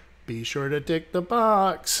delete. Be sure to tick the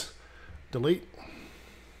box. Delete.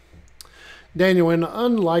 Daniel, in the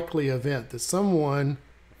unlikely event that someone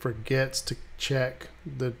forgets to check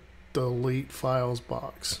the delete files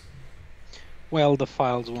box. Well, the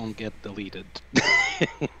files won't get deleted.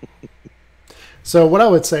 So what I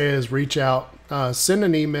would say is reach out, send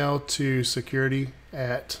an email to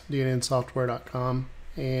security@dnnsoftware.com,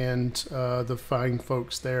 and the fine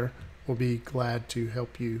folks there will be glad to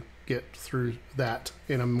help you get through that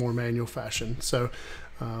in a more manual fashion. So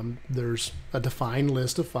there's a defined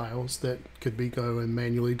list of files that could be go and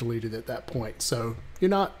manually deleted at that point. So you're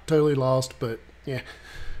not totally lost, but yeah.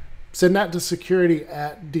 Send that to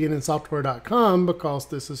security@dnnsoftware.com because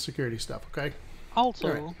this is security stuff, okay?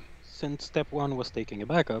 Also, right. Since step 1 was taking a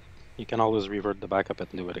backup, you can always revert the backup and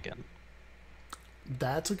do it again.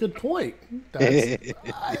 That's a good point. That's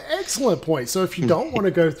excellent point. So if you don't want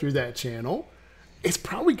to go through that channel, it's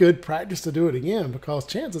probably good practice to do it again because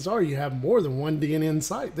chances are you have more than one DNN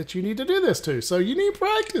site that you need to do this to. So you need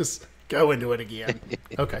practice. Go into it again.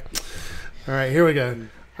 Okay. All right, here we go. And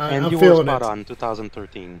I'm you feeling were spot it. on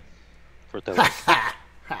 2013 for Telerik.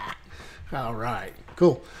 All right,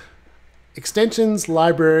 cool. Extensions,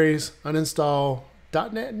 libraries, uninstall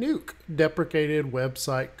 .NET Nuke, deprecated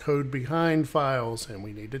website code behind files, and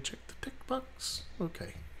we need to check the tick box.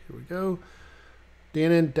 Okay, here we go.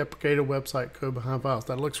 DNN deprecated website code behind files.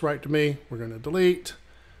 That looks right to me. We're going to delete.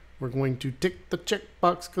 We're going to tick the check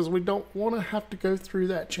box because we don't want to have to go through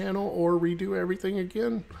that channel or redo everything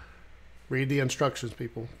again. Read the instructions,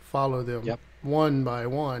 people. Follow them one by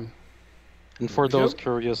one. And for those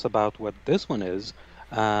curious about what this one is,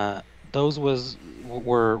 those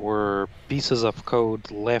were pieces of code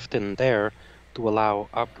left in there to allow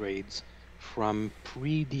upgrades from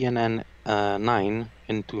pre-DNN 9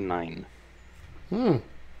 into 9.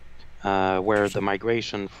 Where the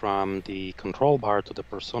migration from the control bar to the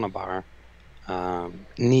persona bar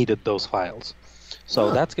needed those files.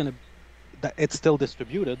 So that's going to, it's still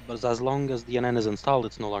distributed, but as long as DNN is installed,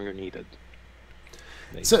 it's no longer needed.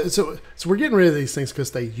 So we're getting rid of these things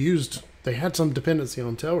because they had some dependency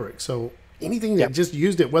on Telerik. So anything that just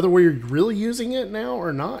used it, whether we're really using it now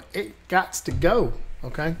or not, it gots to go.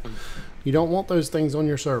 Okay, you don't want those things on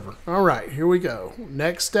your server. All right, here we go.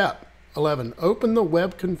 Next step 11: open the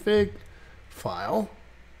web config file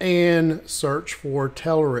and search for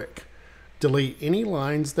Telerik. Delete any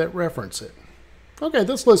lines that reference it. Okay,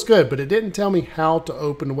 this looks good, but it didn't tell me how to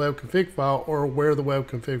open the web config file or where the web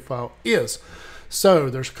config file is. So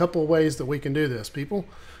there's a couple of ways that we can do this, people.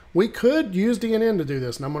 We could use DNN to do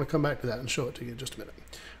this, and I'm going to come back to that and show it to you in just a minute.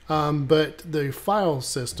 But the file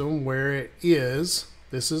system, where it is,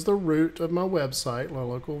 this is the root of my website, my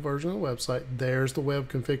local version of the website. There's the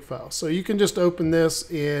web config file. So you can just open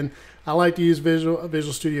this in, I like to use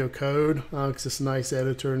Visual Studio Code because it's a nice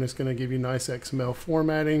editor and it's going to give you nice XML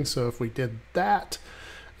formatting. So if we did that,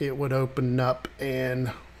 it would open up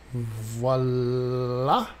and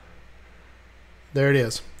voila. There it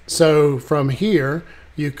is. So from here,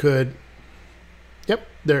 you could, yep,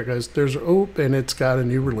 there it goes. There's, oh, and it's got a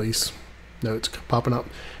new release. No, it's popping up.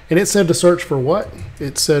 And it said to search for what?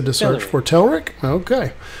 It said to search for Telerik.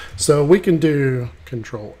 Okay. So we can do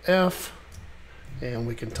Control F and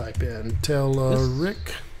we can type in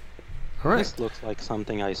Telerik. All right. This looks like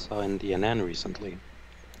something I saw in DNN recently.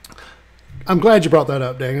 I'm glad you brought that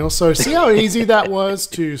up, Daniel. So see how easy that was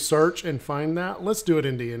to search and find that? Let's do it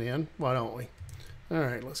in DNN. Why don't we? All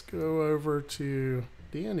right, let's go over to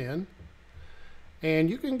DNN. And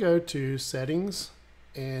you can go to Settings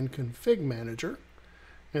and Config Manager.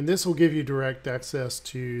 And this will give you direct access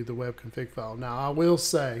to the web config file. Now, I will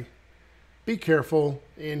say, be careful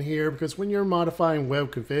in here because when you're modifying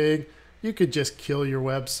web config, you could just kill your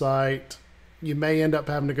website. You may end up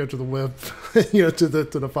having to go to the web, you know, to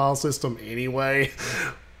the file system anyway.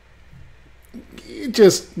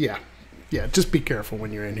 Just be careful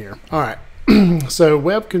when you're in here. All right. So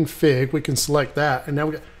web config, we can select that, and now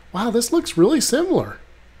we got. Wow, this looks really similar.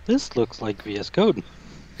 This looks like VS Code.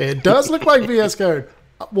 It does look like VS Code.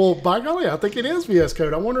 Well, by golly, I think it is VS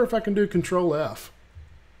Code. I wonder if I can do Control F.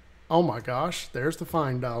 Oh my gosh, there's the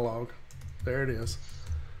find dialog. There it is.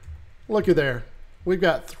 Look at there. We've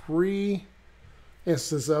got 3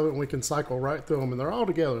 instances of it, and we can cycle right through them, and they're all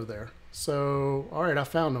together there. So, all right, I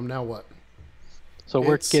found them. Now what? So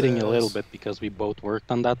we're kidding a little bit because we both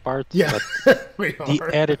worked on that part. Yeah, but we the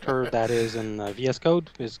are. editor that is in VS Code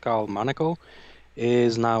is called Monaco,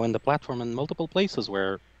 is now in the platform in multiple places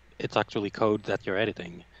where it's actually code that you're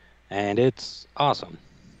editing, and it's awesome.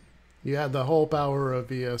 You have the whole power of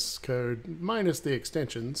VS Code minus the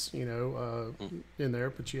extensions, you know, in there,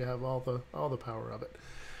 but you have all the power of it.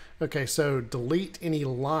 Okay, so delete any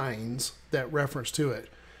lines that reference to it.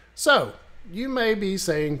 So you may be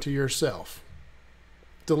saying to yourself,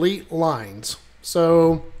 delete lines.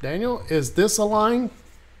 So Daniel, is this a line?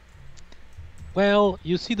 Well,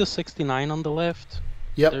 you see the 69 on the left?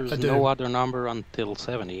 Yep, There's I do. no other number until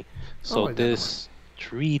 70. So this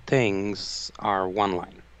 3 things are 1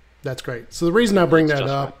 line. That's great. So the reason I bring that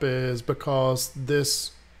up is because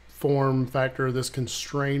this form factor, this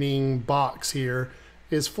constraining box here,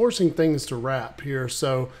 is forcing things to wrap here.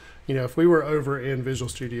 So you know, if we were over in Visual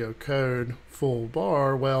Studio Code full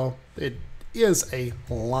bar, well, it is a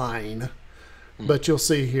line. But you'll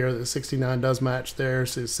see here that 69 does match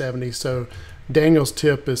theirs is 70. So Daniel's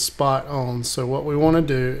tip is spot on. So what we want to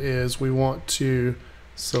do is we want to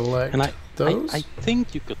select those. I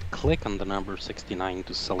think you could click on the number 69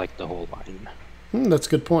 to select the whole line. That's a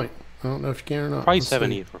good point. I don't know if you can or not. Try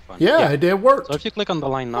 70 for fun. Yeah, it did work. So if you click on the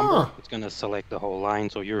line number, it's going to select the whole line,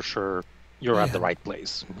 so you're sure you're at the right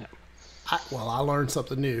place. Yeah. Well, I learned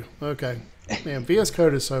something new. Okay. Man, VS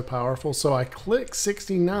Code is so powerful. So I click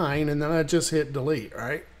 69 and then I just hit delete,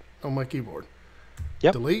 right? On my keyboard.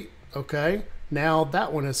 Yep. Delete. Okay. Now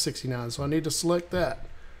that one is 69. So I need to select that.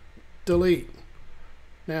 Delete.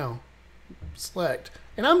 Now, select.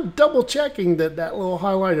 And I'm double checking that that little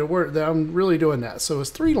highlighted word, that I'm really doing that. So it's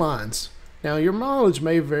 3 lines. Now your mileage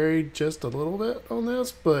may vary just a little bit on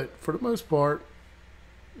this, but for the most part,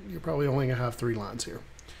 you're probably only going to have 3 lines here.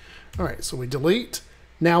 All right, so we delete.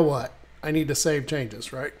 Now what? I need to save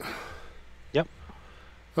changes, right? Yep.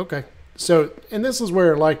 Okay. So, and this is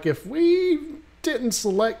where, like, if we didn't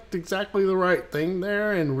select exactly the right thing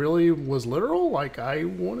there and really was literal, like I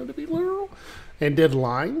wanted to be literal, and did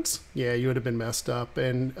lines, yeah, you would have been messed up.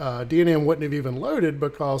 And DNN wouldn't have even loaded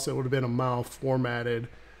because it would have been a mal-formatted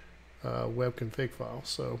web config file.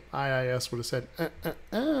 So IIS would have said,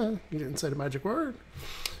 you didn't say the magic word.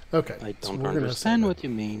 Okay. I don't understand what you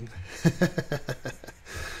mean.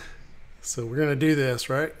 So we're going to do this,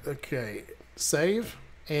 right? Okay. Save.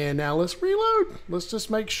 And now let's reload. Let's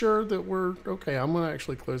just make sure that we're okay. I'm going to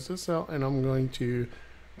actually close this out and I'm going to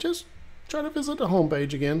just try to visit the home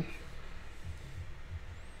page again.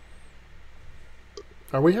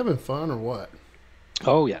 Are we having fun or what?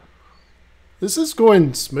 Oh, yeah. This is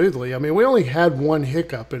going smoothly. I mean, we only had one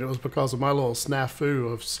hiccup, and it was because of my little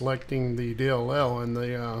snafu of selecting the DLL in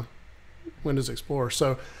the Windows Explorer.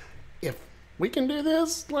 So if we can do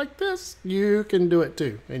this like this, you can do it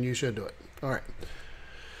too, and you should do it. All right.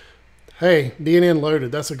 Hey, DNN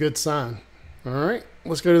loaded. That's a good sign. All right.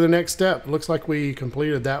 Let's go to the next step. Looks like we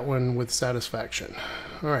completed that one with satisfaction.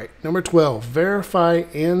 All right. Number 12, verify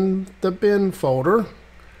in the bin folder.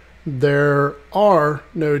 There are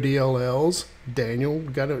no DLLs. Daniel,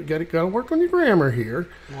 gotta work on your grammar here.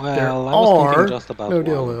 Well, there I was thinking just about no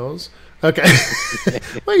DLLs. Okay.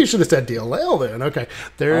 Well, you should have said DLL then. Okay.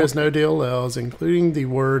 There is no DLLs, including the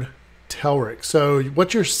word Telerik. So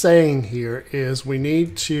what you're saying here is we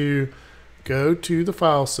need to go to the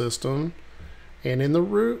file system, and in the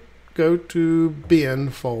root, go to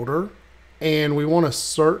bin folder, and we want to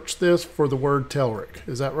search this for the word Telerik.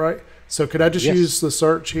 Is that right? So could I just use the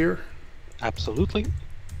search here? Absolutely.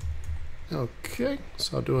 Okay,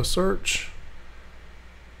 so I'll do a search.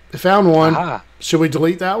 I found one. Aha. Should we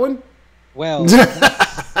delete that one? Well,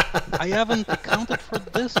 I haven't accounted for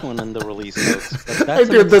this one in the release notes. But that's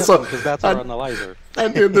I did this on because that's our analyzer. I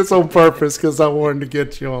did this on purpose because I wanted to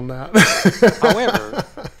get you on that. However,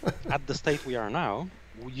 at the state we are now,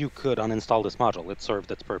 you could uninstall this module. It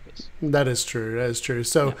served its purpose. That is true. That is true.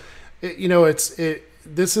 So,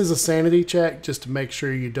 this is a sanity check just to make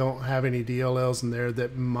sure you don't have any DLLs in there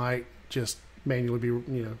that might just manually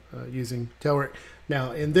be, using Telerik.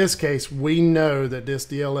 Now, in this case, we know that this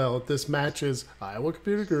DLL, this matches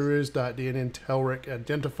iowacomputergurus.dnn Telerik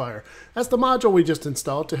Identifier. That's the module we just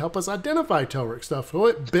installed to help us identify Telerik stuff. So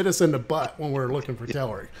it bit us in the butt when we're looking for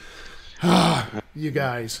Telerik. You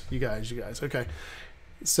guys. Okay.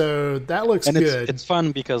 So that looks good. It's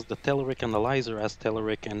fun because the Telerik analyzer has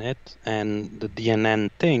Telerik in it, and the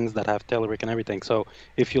DNN things that have Telerik and everything. So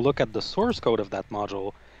if you look at the source code of that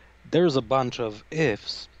module, there's a bunch of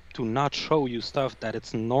ifs to not show you stuff that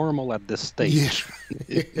it's normal at this stage.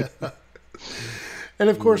 Yeah. And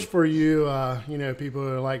of course, for you, people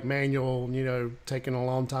who are like manual, taking a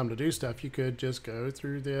long time to do stuff, you could just go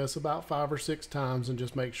through this about 5 or 6 times and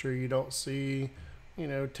just make sure you don't see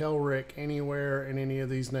Telerik anywhere in any of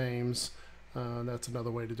these names. That's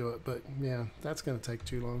another way to do it. But yeah, that's going to take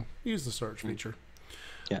too long. Use the search feature.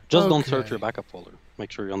 Yeah, just don't search your backup folder.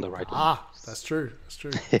 Make sure you're on the right one. That's true. That's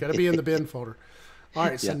true. Got to be in the bin folder. All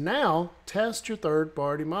right, so now test your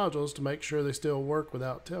third-party modules to make sure they still work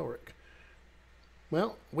without Telerik.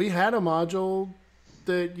 Well, we had a module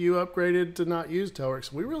that you upgraded to not use Telerik,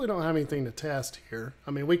 so we really don't have anything to test here.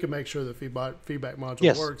 I mean, we can make sure the feedback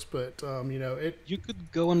module works, but You could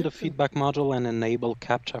go in the feedback module and enable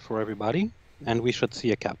CAPTCHA for everybody, and we should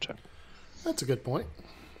see a CAPTCHA. That's a good point.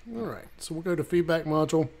 All right, so we'll go to feedback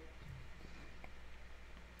module,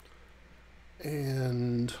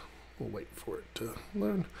 and we'll wait for it to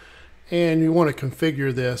load. And you want to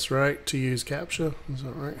configure this, right, to use CAPTCHA. Is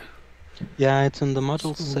that right? Yeah, it's in the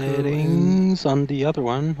module So we'll go in. settings on the other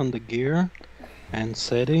one, on the gear, and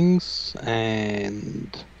settings,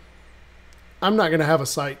 and I'm not going to have a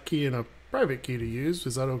site key and a private key to use.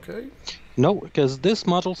 Is that okay? no, because this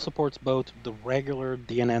module supports both the regular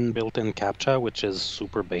DNN built-in CAPTCHA, which is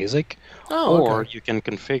super basic, Oh, or okay. you can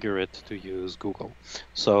configure it to use Google.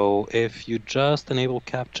 So if you just enable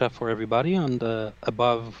CAPTCHA for everybody on the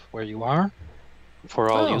above where you are, for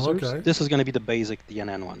all Oh, users, okay. this is going to be the basic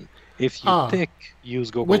DNN one. If you Ah, tick use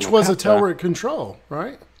Google which no was a CAPTCHA, Telerik control,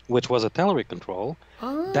 right? which was a Telerik control,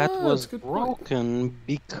 that Ah, was that's a good point. broken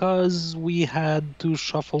because we had to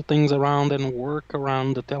shuffle things around and work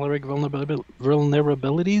around the Telerik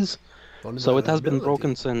vulnerabilities. So it has been Vulnerability.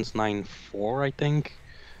 broken since 9.4, I think,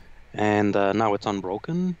 and now it's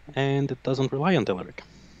unbroken, and it doesn't rely on Telerik.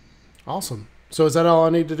 Awesome. So is that all I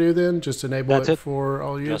need to do then? Just enable That's it it. for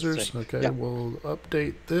all Just users? save. Okay, Yeah. we'll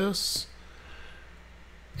update this.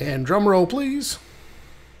 And drum roll, please.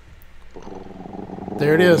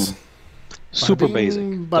 There it is. Super Bada basic.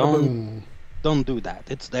 bing, bada boom. Don't do that.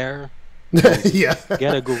 It's there. Yeah.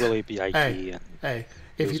 Get a Google API Hey, key. And hey.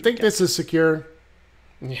 If you use think recap. this is secure,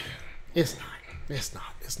 yeah, it's not. It's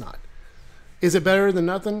not. It's not. Is it better than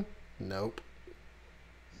nothing? Nope.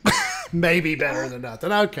 Maybe better than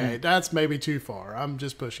nothing. Okay, that's maybe too far. I'm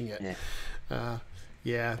just pushing it. Yeah.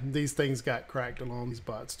 Yeah, these things got cracked along. These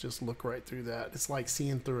bots just look right through that. It's like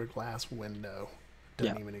seeing through a glass window.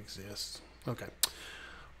 Doesn't even exist. Okay.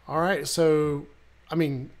 All right. So, I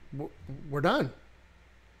mean, we're done.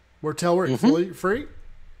 We're Telerik fully free.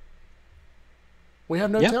 We have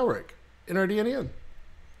no Telerik in our DNN.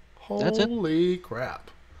 That's it. Holy crap.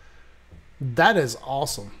 That is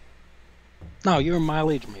awesome. Now, your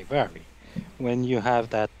mileage may vary. When you have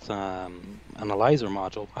that analyzer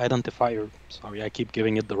module, identifier, sorry, I keep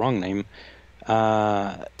giving it the wrong name. If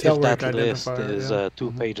that list is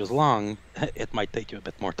 2 pages long, it might take you a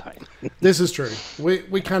bit more time. This is true.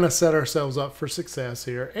 We kind of set ourselves up for success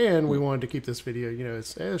here, and we wanted to keep this video,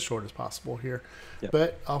 as short as possible here,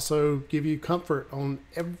 but also give you comfort on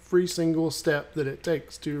every single step that it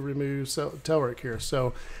takes to remove Telerik here.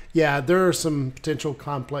 So, yeah, there are some potential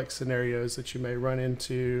complex scenarios that you may run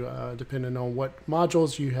into depending on what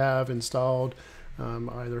modules you have installed.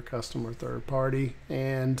 Either custom or third party,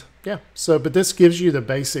 and but this gives you the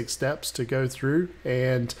basic steps to go through,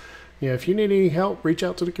 and if you need any help, reach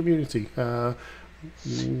out to the community, go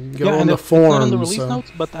on the forums. It's not in the release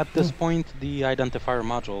notes, but at this point the identifier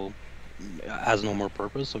module has no more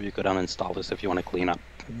purpose, so you could uninstall this if you want to clean up.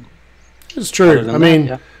 It's true. I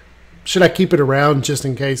mean, should I keep it around just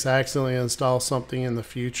in case I accidentally install something in the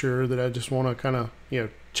future that I just want to kind of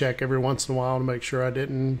check every once in a while to make sure I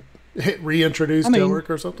didn't reintroduce Telerik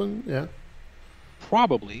or something? Yeah,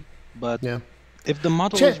 probably, but if the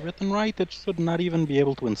module is written right, it should not even be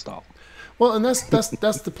able to install. Well, and that's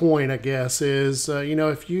the point, I guess, is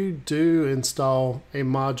if you do install a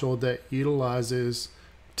module that utilizes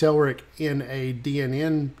Telerik in a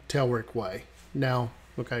DNN Telerik way. Now,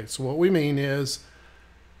 okay, so what we mean is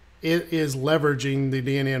it is leveraging the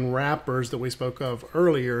DNN wrappers that we spoke of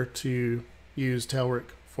earlier to use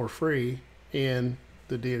Telerik for free in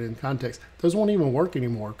the DNN context. Those won't even work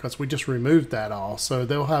anymore because we just removed that all. So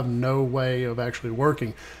they'll have no way of actually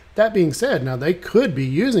working. That being said, now they could be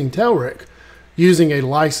using Telerik using a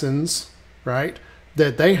license, right,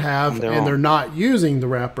 that they have, and they're not using the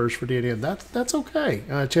wrappers for DNN. That's okay.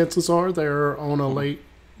 Chances are they're on a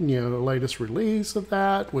latest release of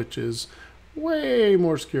that, which is way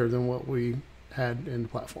more secure than what we had in the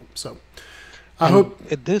platform. So I hope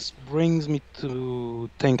this brings me to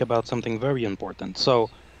think about something very important. So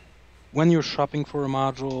when you're shopping for a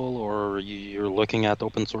module or you're looking at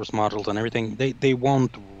open source modules and everything, they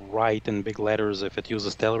won't write in big letters if it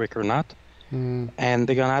uses Telerik or not. And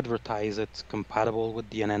they're going to advertise it's compatible with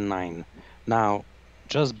DNN 9. Now,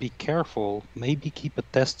 just be careful. Maybe keep a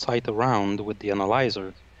test site around with the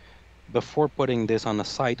analyzer before putting this on a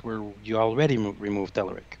site where you already removed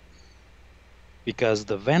Telerik. Because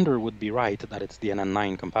the vendor would be right that it's DNN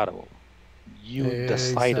 9 compatible. You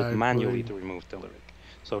decided manually to remove Telerik.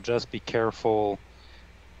 So just be careful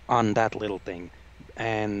on that little thing.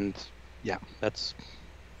 And that's...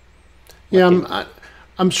 Yeah,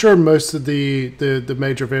 I'm sure most of the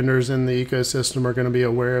major vendors in the ecosystem are going to be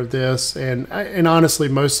aware of this. And honestly,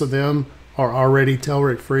 most of them are already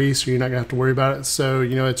Telerik free, so you're not going to have to worry about it. So,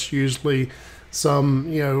 it's usually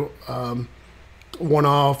some,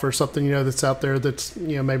 one-off or something, that's out there that's,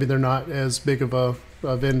 maybe they're not as big of a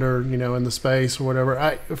vendor, in the space or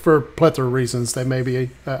whatever. For a plethora of reasons, they may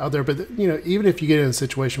be out there. But, even if you get in a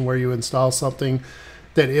situation where you install something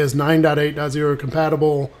that is 9.8.0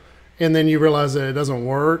 compatible and then you realize that it doesn't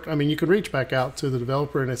work, I mean, you can reach back out to the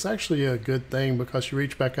developer, and it's actually a good thing because you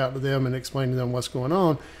reach back out to them and explain to them what's going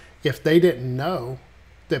on. If they didn't know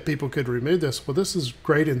that people could remove this, well, this is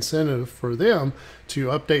great incentive for them to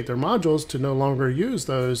update their modules to no longer use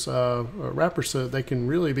those wrappers so that they can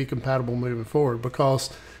really be compatible moving forward. Because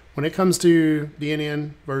when it comes to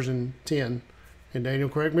DNN version 10, and Daniel,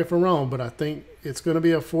 correct me if I'm wrong, but I think it's going to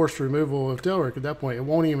be a forced removal of Telerik at that point. It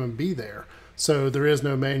won't even be there. So there is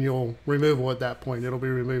no manual removal at that point. It'll be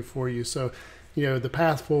removed for you. So, you know, the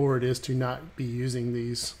path forward is to not be using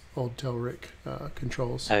these old Telerik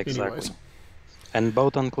controls. Exactly. Anyways. And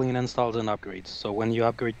both on clean installs and upgrades. So when you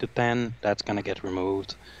upgrade to 10, that's going to get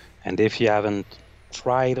removed. And if you haven't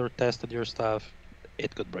tried or tested your stuff,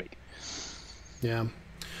 it could break. Yeah.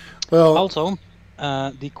 Well, also,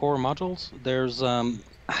 the core modules, there's, I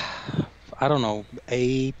don't know,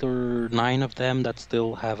 8 or 9 of them that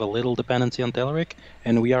still have a little dependency on Telerik.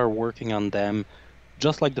 And we are working on them,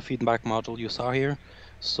 just like the feedback module you saw here.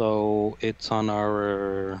 So it's on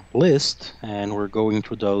our list, and we're going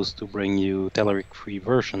through those to bring you Telerik-free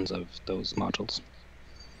versions of those modules.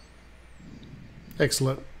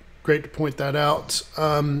 Excellent. Great to point that out.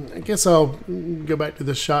 I guess I'll go back to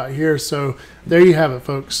the shot here. So there you have it,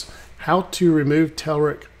 folks. How to remove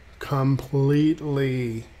Telerik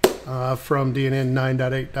completely from DNN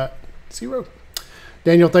 9.8.0.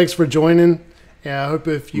 Daniel, thanks for joining. I hope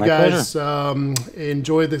if you guys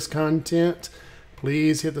enjoy this content,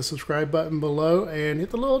 please hit the subscribe button below and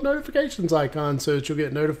hit the little notifications icon so that you'll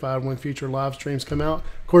get notified when future live streams come out.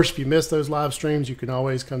 Of course, if you miss those live streams, you can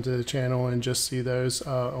always come to the channel and just see those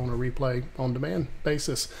on a replay on demand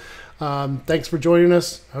basis. Thanks for joining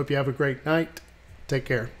us. I hope you have a great night. Take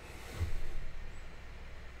care.